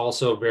 but it's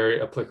also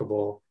very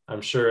applicable.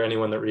 I'm sure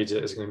anyone that reads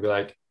it is going to be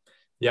like,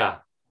 yeah,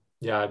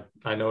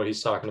 I know what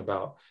he's talking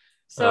about.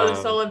 So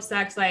The Soul of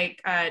Sex,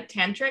 like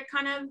tantric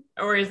kind of,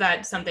 or is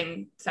that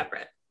something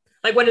separate?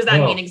 Like, what does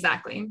that mean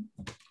exactly?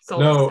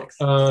 Soul of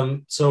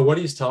Sex. So what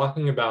he's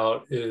talking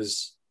about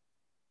is,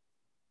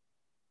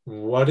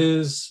 what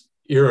is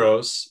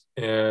Eros,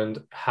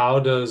 and how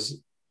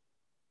does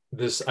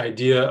this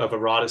idea of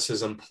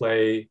eroticism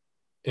play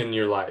in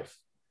your life?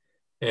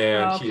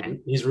 And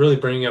he's really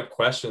bringing up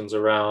questions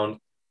around,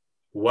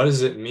 what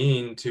does it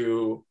mean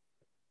to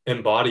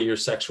embody your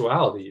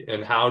sexuality,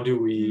 and how do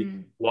we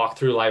walk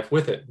through life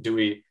with it? Do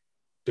we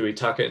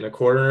tuck it in a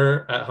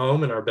corner at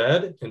home in our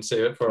bed and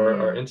save it for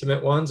our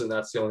intimate ones, and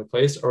that's the only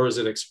place, or is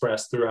it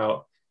expressed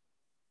throughout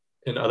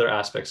in other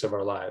aspects of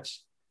our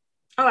lives?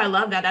 Oh, I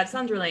love that. That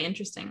sounds really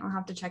interesting. I'll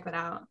have to check that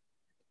out.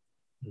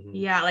 Mm-hmm.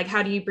 Yeah, like,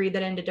 how do you breathe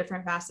it into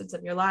different facets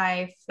of your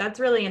life? That's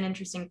really an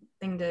interesting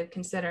thing to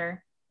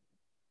consider.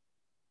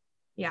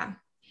 Yeah.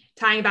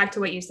 Tying back to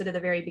what you said at the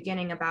very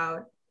beginning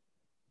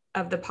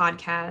of the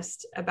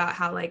podcast, about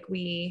how, like,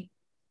 we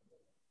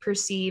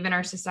perceive in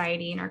our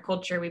society, in our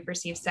culture, we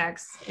perceive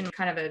sex in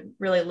kind of a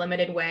really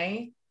limited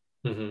way.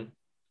 Mm-hmm.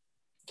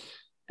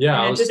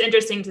 Yeah. And it's just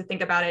interesting to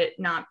think about it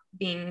not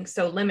being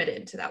so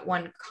limited to that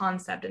one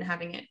concept, and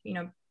having it,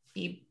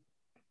 be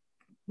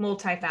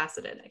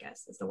multifaceted, I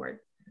guess is the word.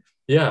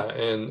 Yeah.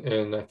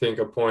 And I think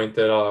a point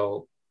that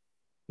I'll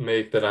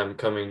make that I'm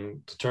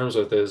coming to terms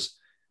with is,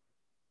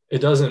 it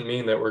doesn't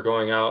mean that we're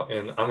going out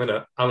and I'm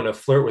gonna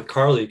flirt with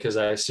Carly because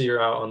I see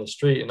her out on the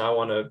street and I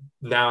want to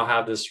now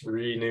have this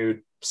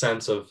renewed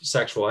sense of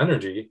sexual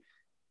energy.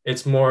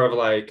 It's more of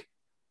like,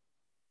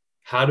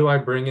 how do I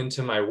bring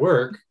into my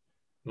work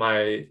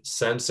my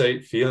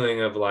sensate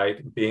feeling of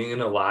like being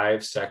an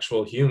alive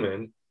sexual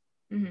human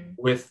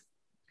with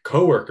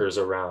coworkers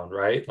around,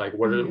 right? Like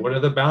what are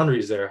the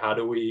boundaries there? How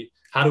do we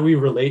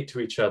relate to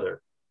each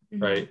other,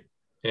 right?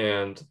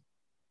 And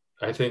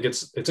I think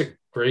it's a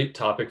great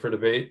topic for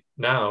debate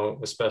now,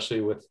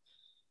 especially with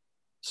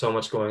so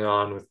much going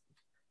on with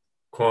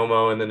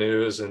Cuomo in the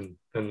news, and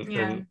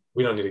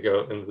we don't need to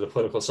go into the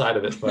political side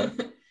of it, but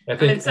I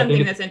think it's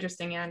something that's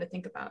interesting, to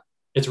think about.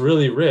 It's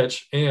really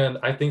rich, and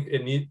I think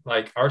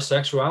like our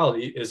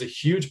sexuality is a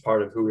huge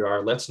part of who we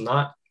are. Let's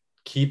not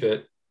keep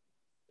it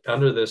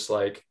under this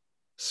like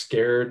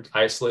scared,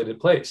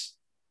 isolated place.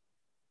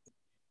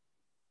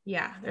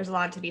 Yeah, there's a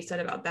lot to be said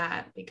about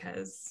that,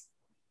 because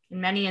in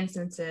many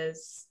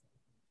instances,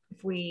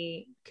 if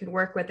we could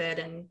work with it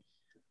and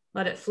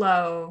let it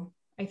flow,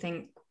 I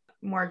think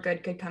more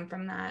good could come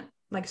from that,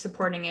 like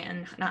supporting it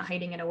and not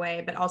hiding it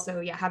away, but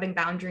also, having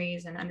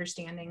boundaries and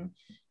understanding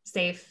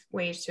safe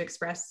ways to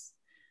express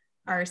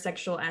our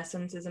sexual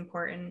essence is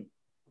important.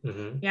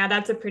 Yeah,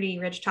 that's a pretty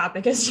rich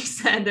topic, as you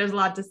said. There's a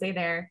lot to say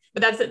there,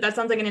 but that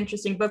sounds like an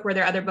interesting book. Were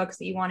there other books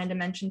that you wanted to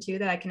mention too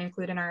that I can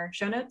include in our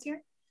show notes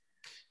here?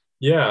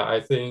 Yeah,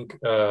 I think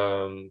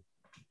a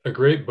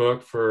great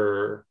book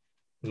for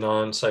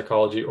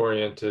non-psychology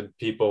oriented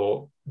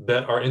people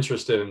that are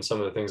interested in some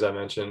of the things I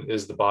mentioned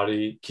is The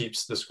Body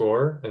Keeps the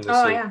Score. And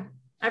yeah,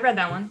 I've read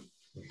that one.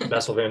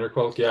 Bessel van der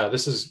Kolk. Yeah,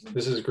 this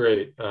is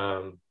great.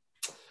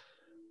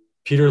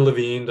 Peter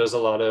Levine does a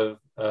lot of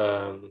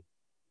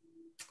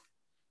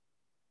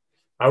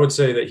I would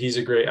say that he's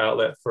a great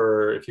outlet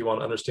for if you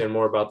want to understand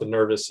more about the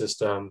nervous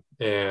system,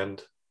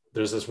 and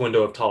there's this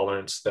window of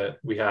tolerance that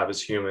we have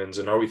as humans,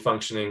 and are we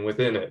functioning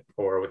within it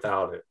or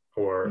without it,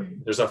 or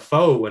there's a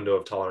faux window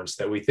of tolerance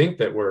that we think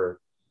that we're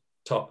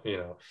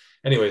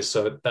anyways.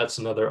 So that's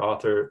another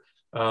author.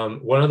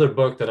 One other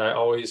book that I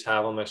always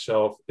have on my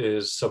shelf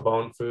is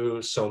Sobonfu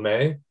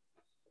Somé.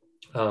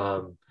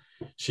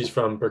 She's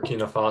from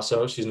Burkina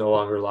Faso. She's no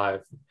longer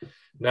alive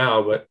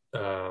now, but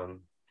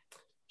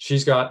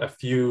she's got a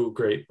few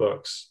great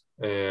books.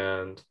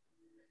 And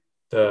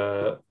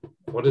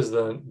what is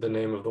the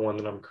name of the one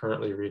that I'm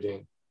currently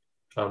reading?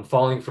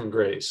 Falling from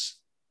Grace.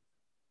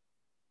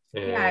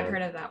 And I've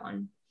heard of that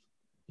one.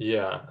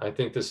 Yeah, I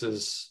think this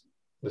is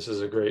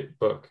a great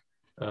book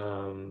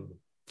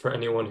for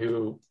anyone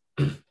who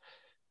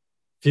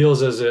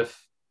feels as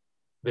if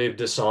they've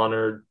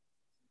dishonored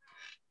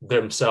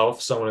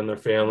themselves, someone in their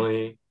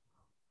family,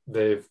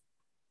 they've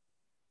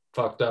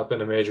fucked up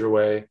in a major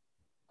way.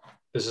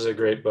 This is a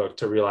great book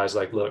to realize,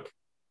 like, look,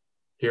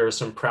 here are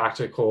some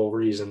practical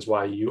reasons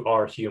why you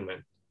are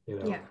human,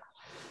 I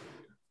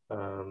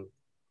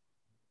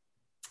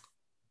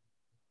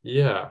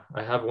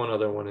have one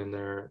other one in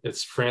there.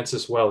 It's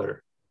Francis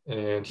Weller,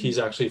 and he's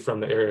actually from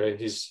the area.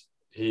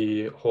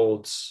 He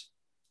holds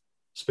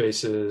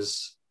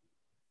spaces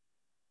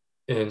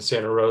in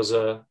Santa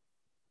Rosa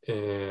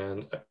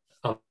and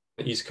on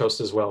the East Coast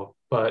as well,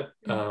 but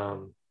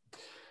The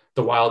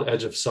Wild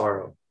Edge of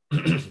Sorrow.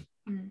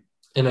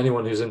 And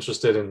anyone who's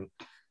interested in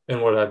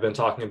what I've been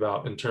talking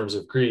about in terms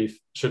of grief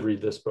should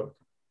read this book.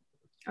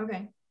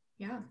 Okay.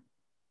 Yeah,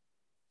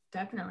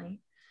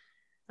 definitely.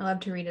 I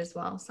love to read as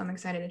well, so I'm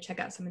excited to check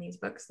out some of these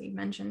books that you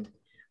mentioned.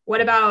 What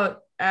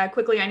about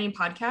quickly, any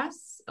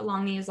podcasts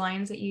along these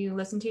lines that you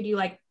listen to? Do you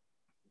like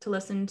to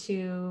listen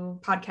to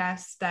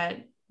podcasts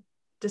that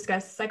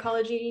discuss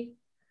psychology?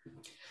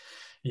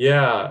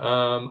 Yeah,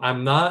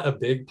 I'm not a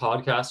big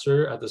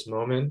podcaster at this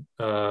moment,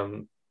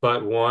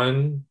 but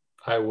one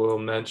I will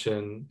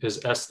mention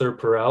is Esther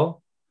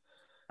Perel.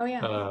 Oh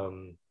yeah.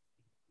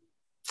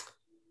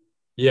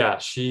 Yeah,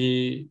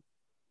 she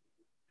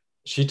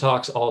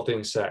talks all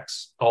things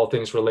sex, all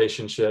things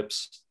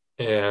relationships,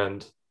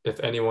 and if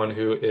anyone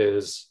who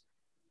is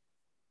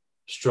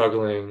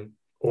struggling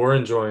or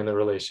enjoying the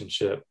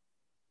relationship,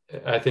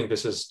 I think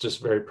this is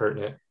just very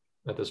pertinent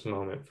at this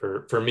moment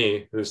for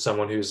me, who's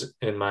someone who's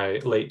in my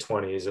late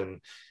 20s and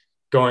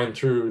going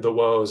through the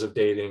woes of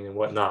dating and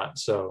whatnot.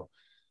 So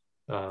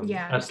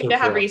it's good to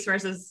have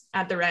resources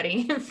at the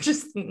ready,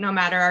 just no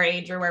matter our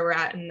age or where we're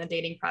at in the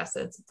dating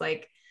process. It's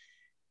like,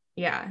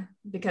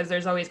 because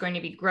there's always going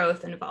to be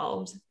growth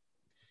involved.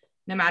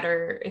 No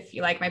matter if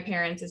you, like my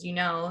parents, as you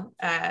know,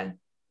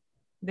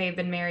 they've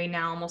been married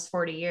now almost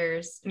 40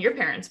 years. And your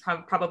parents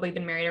probably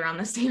been married around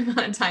the same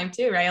amount of time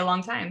too, right? A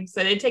long time.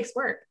 So it takes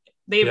work.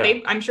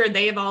 I'm sure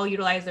they have all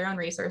utilized their own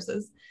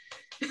resources.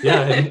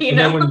 Yeah. And, and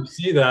then when you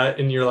see that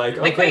and you're like,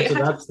 okay, wait, so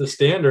that's the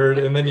standard.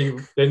 And then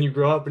you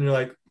grow up and you're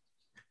like,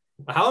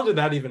 how did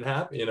that even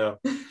happen?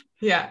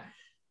 Yeah.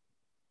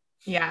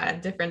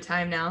 Different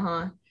time now,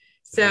 huh?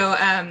 So,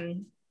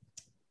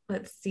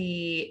 let's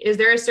see. Is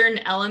there a certain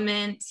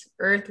element,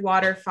 earth,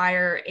 water,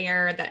 fire,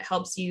 air, that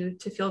helps you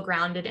to feel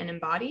grounded and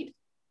embodied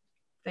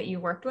that you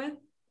worked with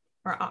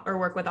or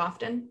work with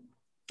often?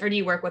 Or do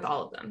you work with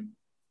all of them?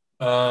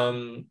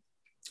 Well,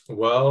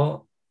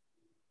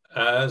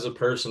 as a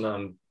person,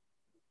 I'm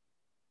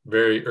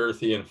very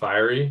earthy and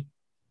fiery.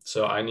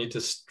 So I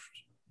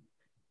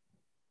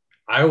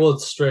will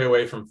stray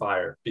away from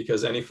fire,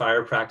 because any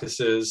fire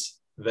practices,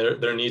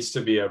 there needs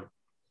to be a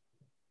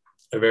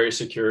very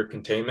secure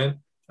containment.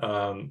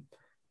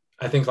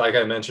 I think, like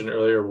I mentioned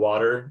earlier,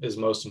 water is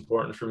most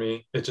important for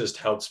me. It just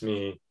helps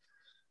me.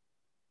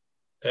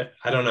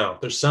 I don't know.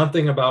 There's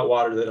something about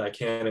water that I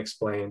can't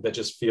explain that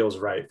just feels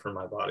right for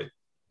my body.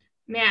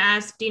 May I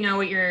ask, do you know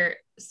what your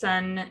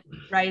sun,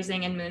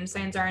 rising, and moon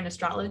signs are in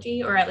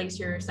astrology, or at least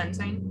your sun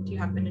sign? Do you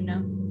happen to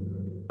know?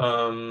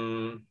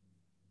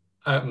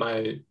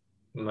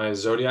 My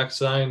zodiac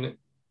sign,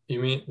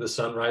 you mean the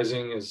sun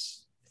rising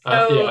is?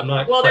 So, yeah, I'm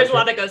not. Well, there's sure. a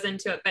lot that goes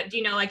into it, but do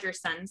you know like your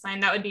sun sign?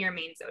 That would be your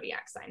main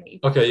zodiac sign that you.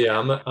 Okay, yeah,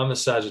 I'm a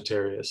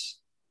Sagittarius.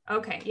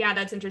 Okay, yeah,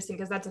 that's interesting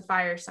because that's a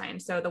fire sign,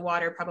 so the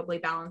water probably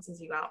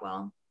balances you out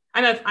well.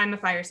 I'm a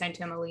fire sign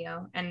too. I'm a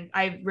Leo, and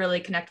I really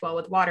connect well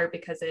with water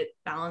because it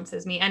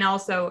balances me, and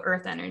also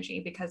earth energy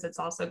because it's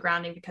also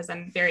grounding, because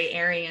I'm very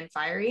airy and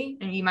fiery,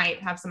 and you might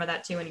have some of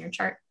that too in your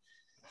chart.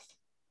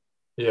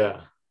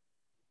 Yeah,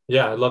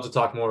 I'd love to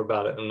talk more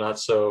about it. I'm not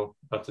so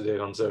up to date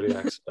on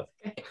zodiac stuff.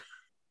 Okay.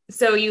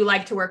 So you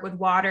like to work with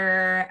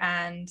water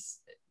and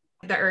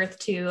the earth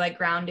too, like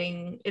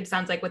grounding. It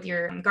sounds like with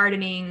your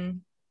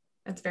gardening,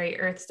 that's very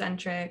earth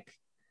centric.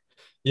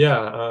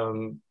 Yeah,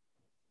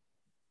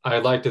 I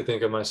like to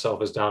think of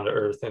myself as down to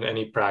earth in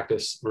any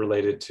practice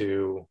related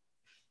to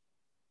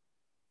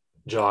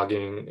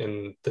jogging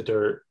in the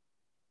dirt,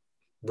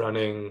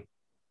 running,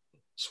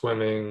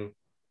 swimming,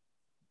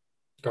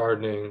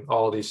 gardening.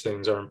 All these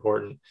things are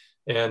important.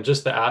 And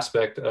just the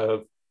aspect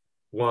of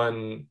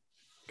one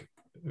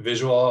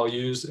visual I'll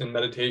use in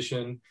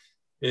meditation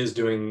is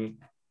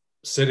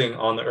sitting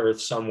on the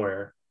earth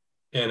somewhere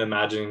and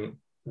imagining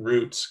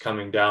roots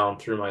coming down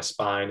through my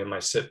spine and my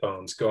sit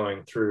bones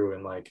going through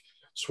and like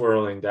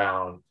swirling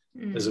down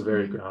is a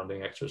very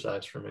grounding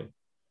exercise for me.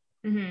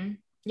 Mm-hmm.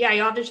 Yeah,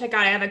 you'll have to check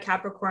out. I have a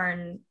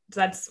Capricorn,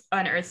 so that's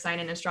an earth sign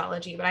in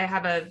astrology, but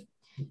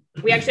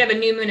we actually have a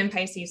new moon in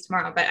Pisces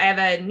tomorrow, but I have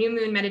a new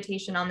moon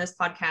meditation on this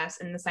podcast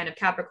in the sign of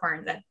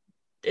Capricorn that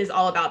is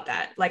all about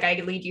that. Like I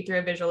lead you through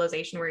a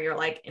visualization where you're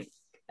like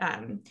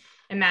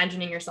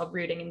imagining yourself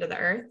rooting into the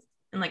earth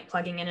and like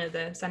plugging into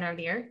the center of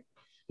the earth.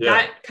 Yeah.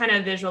 That kind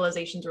of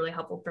visualization is really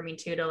helpful for me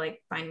too,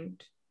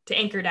 to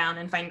anchor down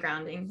and find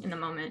grounding in the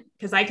moment.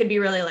 Cause I could be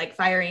really like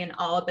fiery and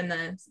all up in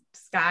the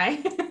sky,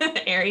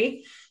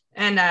 airy.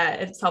 And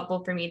it's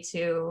helpful for me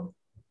to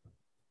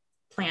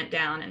plant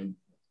down and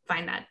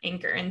find that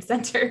anchor and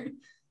center.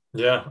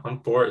 Yeah,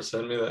 I'm for it.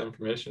 Send me that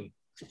information.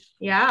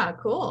 Yeah,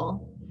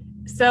 cool.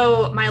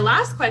 So my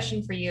last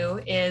question for you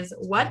is,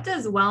 what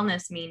does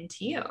wellness mean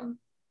to you?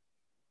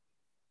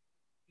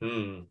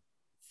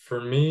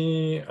 For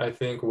me, I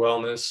think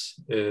wellness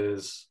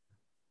is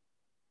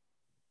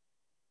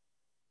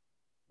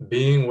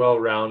being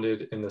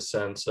well-rounded in the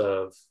sense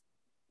of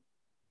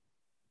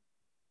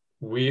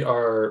we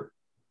are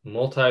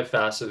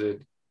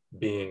multifaceted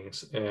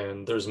beings,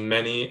 and there's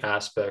many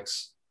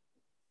aspects,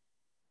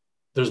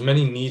 there's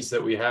many needs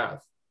that we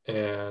have,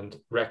 and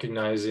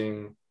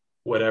recognizing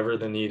whatever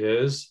the need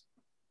is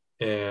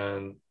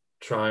and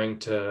trying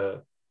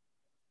to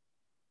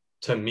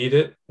meet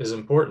it is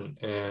important.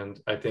 And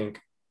I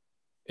think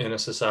in a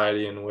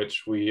society in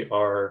which we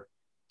are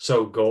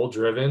so goal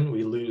driven,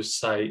 we lose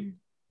sight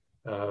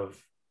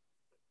of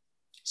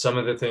some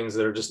of the things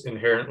that are just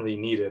inherently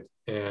needed.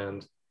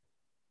 And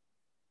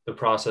the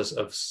process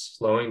of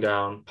slowing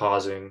down,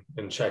 pausing,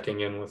 and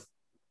checking in with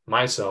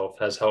myself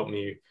has helped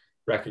me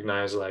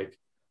recognize like,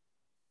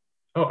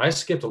 oh, I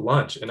skipped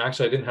lunch and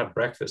actually I didn't have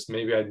breakfast.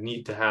 Maybe I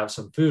need to have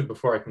some food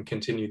before I can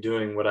continue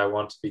doing what I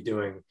want to be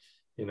doing,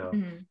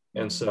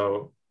 And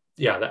so,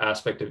 yeah, the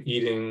aspect of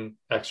eating,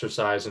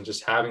 exercise, and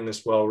just having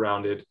this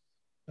well-rounded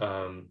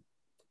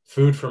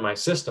food for my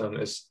system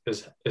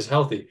is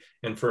healthy.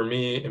 And for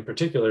me in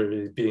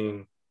particular,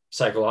 being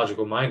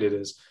psychological minded,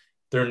 is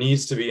there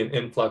needs to be an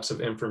influx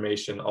of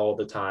information all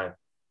the time.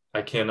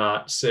 I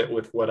cannot sit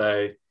with what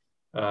I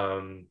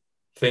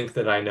think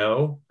that I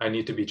know. I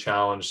need to be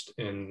challenged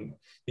in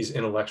these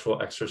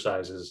intellectual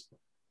exercises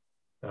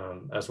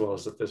as well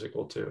as the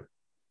physical too.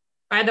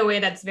 By the way,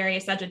 that's very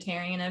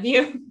Sagittarian of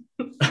you.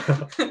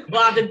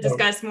 We'll have to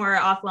discuss more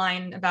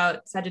offline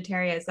about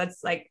Sagittarius.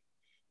 That's like,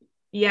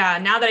 yeah,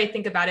 now that I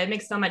think about it, it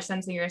makes so much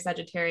sense that you're a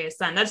Sagittarius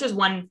sun. That's just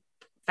one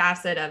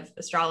facet of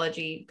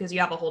astrology because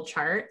you have a whole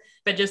chart.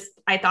 But just,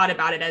 I thought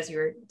about it as you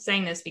were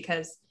saying this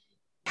because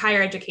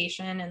higher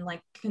education and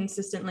like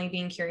consistently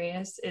being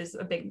curious is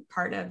a big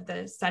part of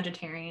the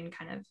Sagittarian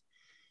kind of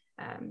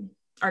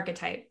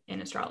archetype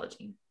in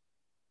astrology.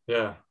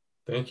 Yeah,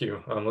 thank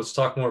you. Let's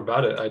talk more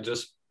about it. I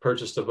just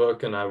purchased a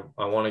book and I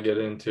want to get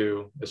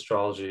into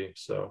astrology.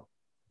 So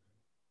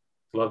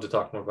love to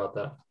talk more about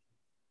that.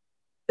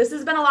 This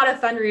has been a lot of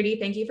fun, Rudy.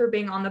 Thank you for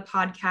being on the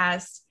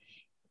podcast.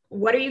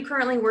 What are you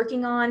currently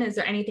working on? Is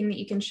there anything that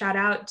you can shout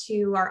out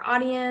to our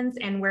audience,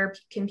 and where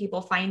can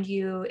people find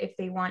you if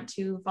they want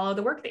to follow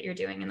the work that you're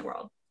doing in the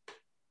world?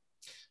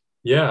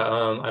 Yeah,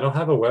 I don't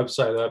have a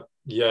website up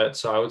yet,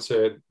 so I would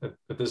say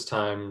at this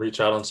time, reach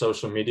out on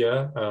social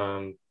media.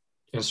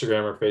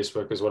 Instagram or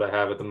Facebook is what I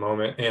have at the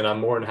moment, and I'm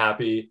more than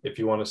happy if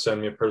you want to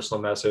send me a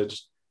personal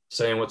message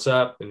saying what's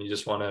up, and you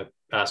just want to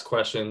ask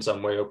questions.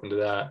 I'm way open to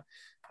that.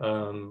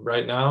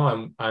 Right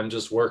now, I'm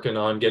just working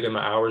on getting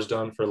my hours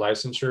done for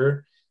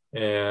licensure,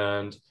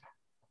 and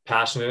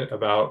passionate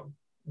about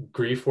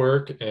grief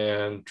work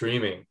and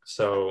dreaming.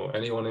 So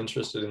anyone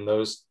interested in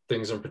those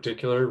things in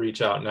particular,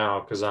 reach out now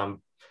because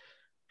I'm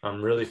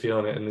really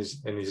feeling it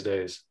in these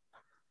days.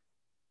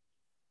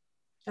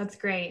 That's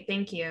great.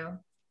 Thank you.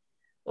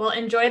 Well,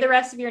 enjoy the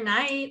rest of your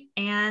night.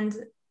 And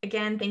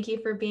again, thank you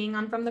for being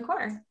on From the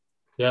Core.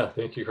 Yeah,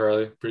 thank you,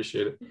 Carly.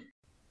 Appreciate it.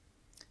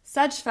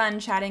 Such fun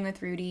chatting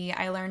with Rudy.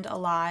 I learned a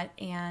lot,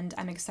 and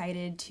I'm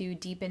excited to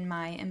deepen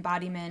my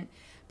embodiment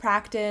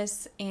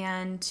practice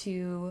and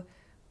to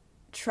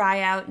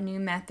try out new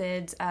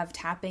methods of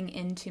tapping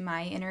into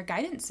my inner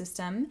guidance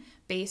system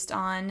based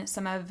on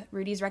some of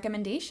Rudy's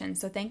recommendations.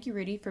 So thank you,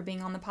 Rudy, for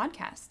being on the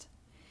podcast.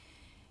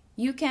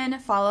 You can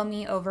follow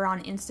me over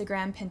on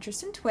Instagram,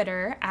 Pinterest, and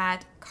Twitter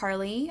at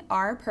Carly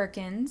R.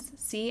 Perkins,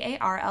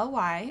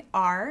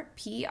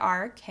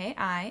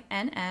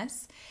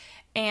 CarlyRPerkins.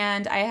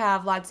 And I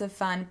have lots of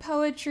fun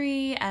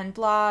poetry and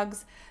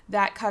blogs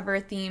that cover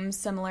themes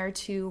similar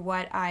to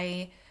what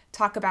I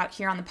talk about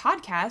here on the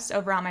podcast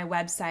over on my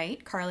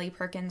website,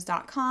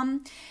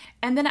 carlyperkins.com.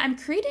 And then I'm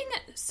creating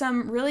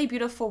some really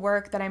beautiful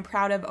work that I'm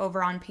proud of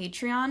over on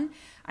Patreon.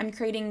 I'm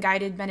creating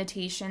guided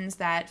meditations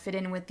that fit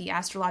in with the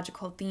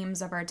astrological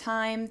themes of our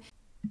time,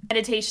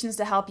 meditations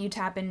to help you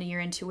tap into your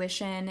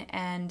intuition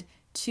and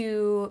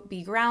to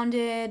be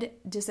grounded,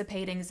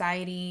 dissipate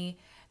anxiety,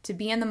 to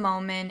be in the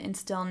moment in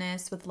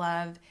stillness with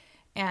love,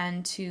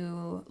 and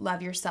to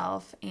love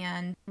yourself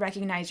and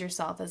recognize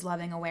yourself as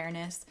loving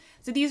awareness.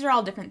 So these are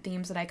all different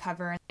themes that I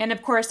cover. And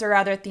of course, there are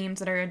other themes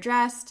that are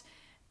addressed.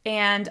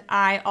 And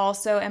I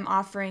also am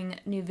offering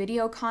new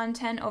video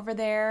content over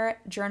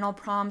there, journal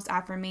prompts,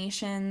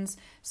 affirmations.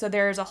 So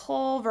there's a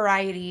whole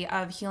variety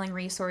of healing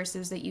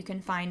resources that you can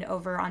find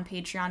over on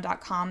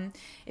patreon.com.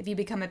 If you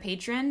become a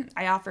patron,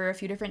 I offer a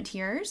few different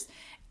tiers.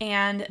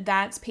 And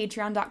that's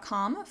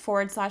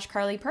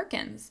patreon.com/Carly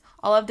Perkins.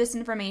 All of this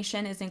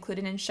information is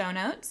included in show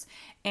notes,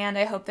 and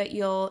I hope that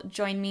you'll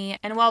join me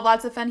and we'll have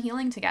lots of fun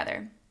healing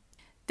together.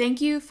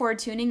 Thank you for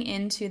tuning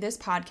into this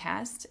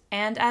podcast,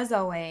 and as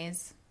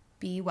always,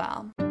 be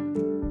well.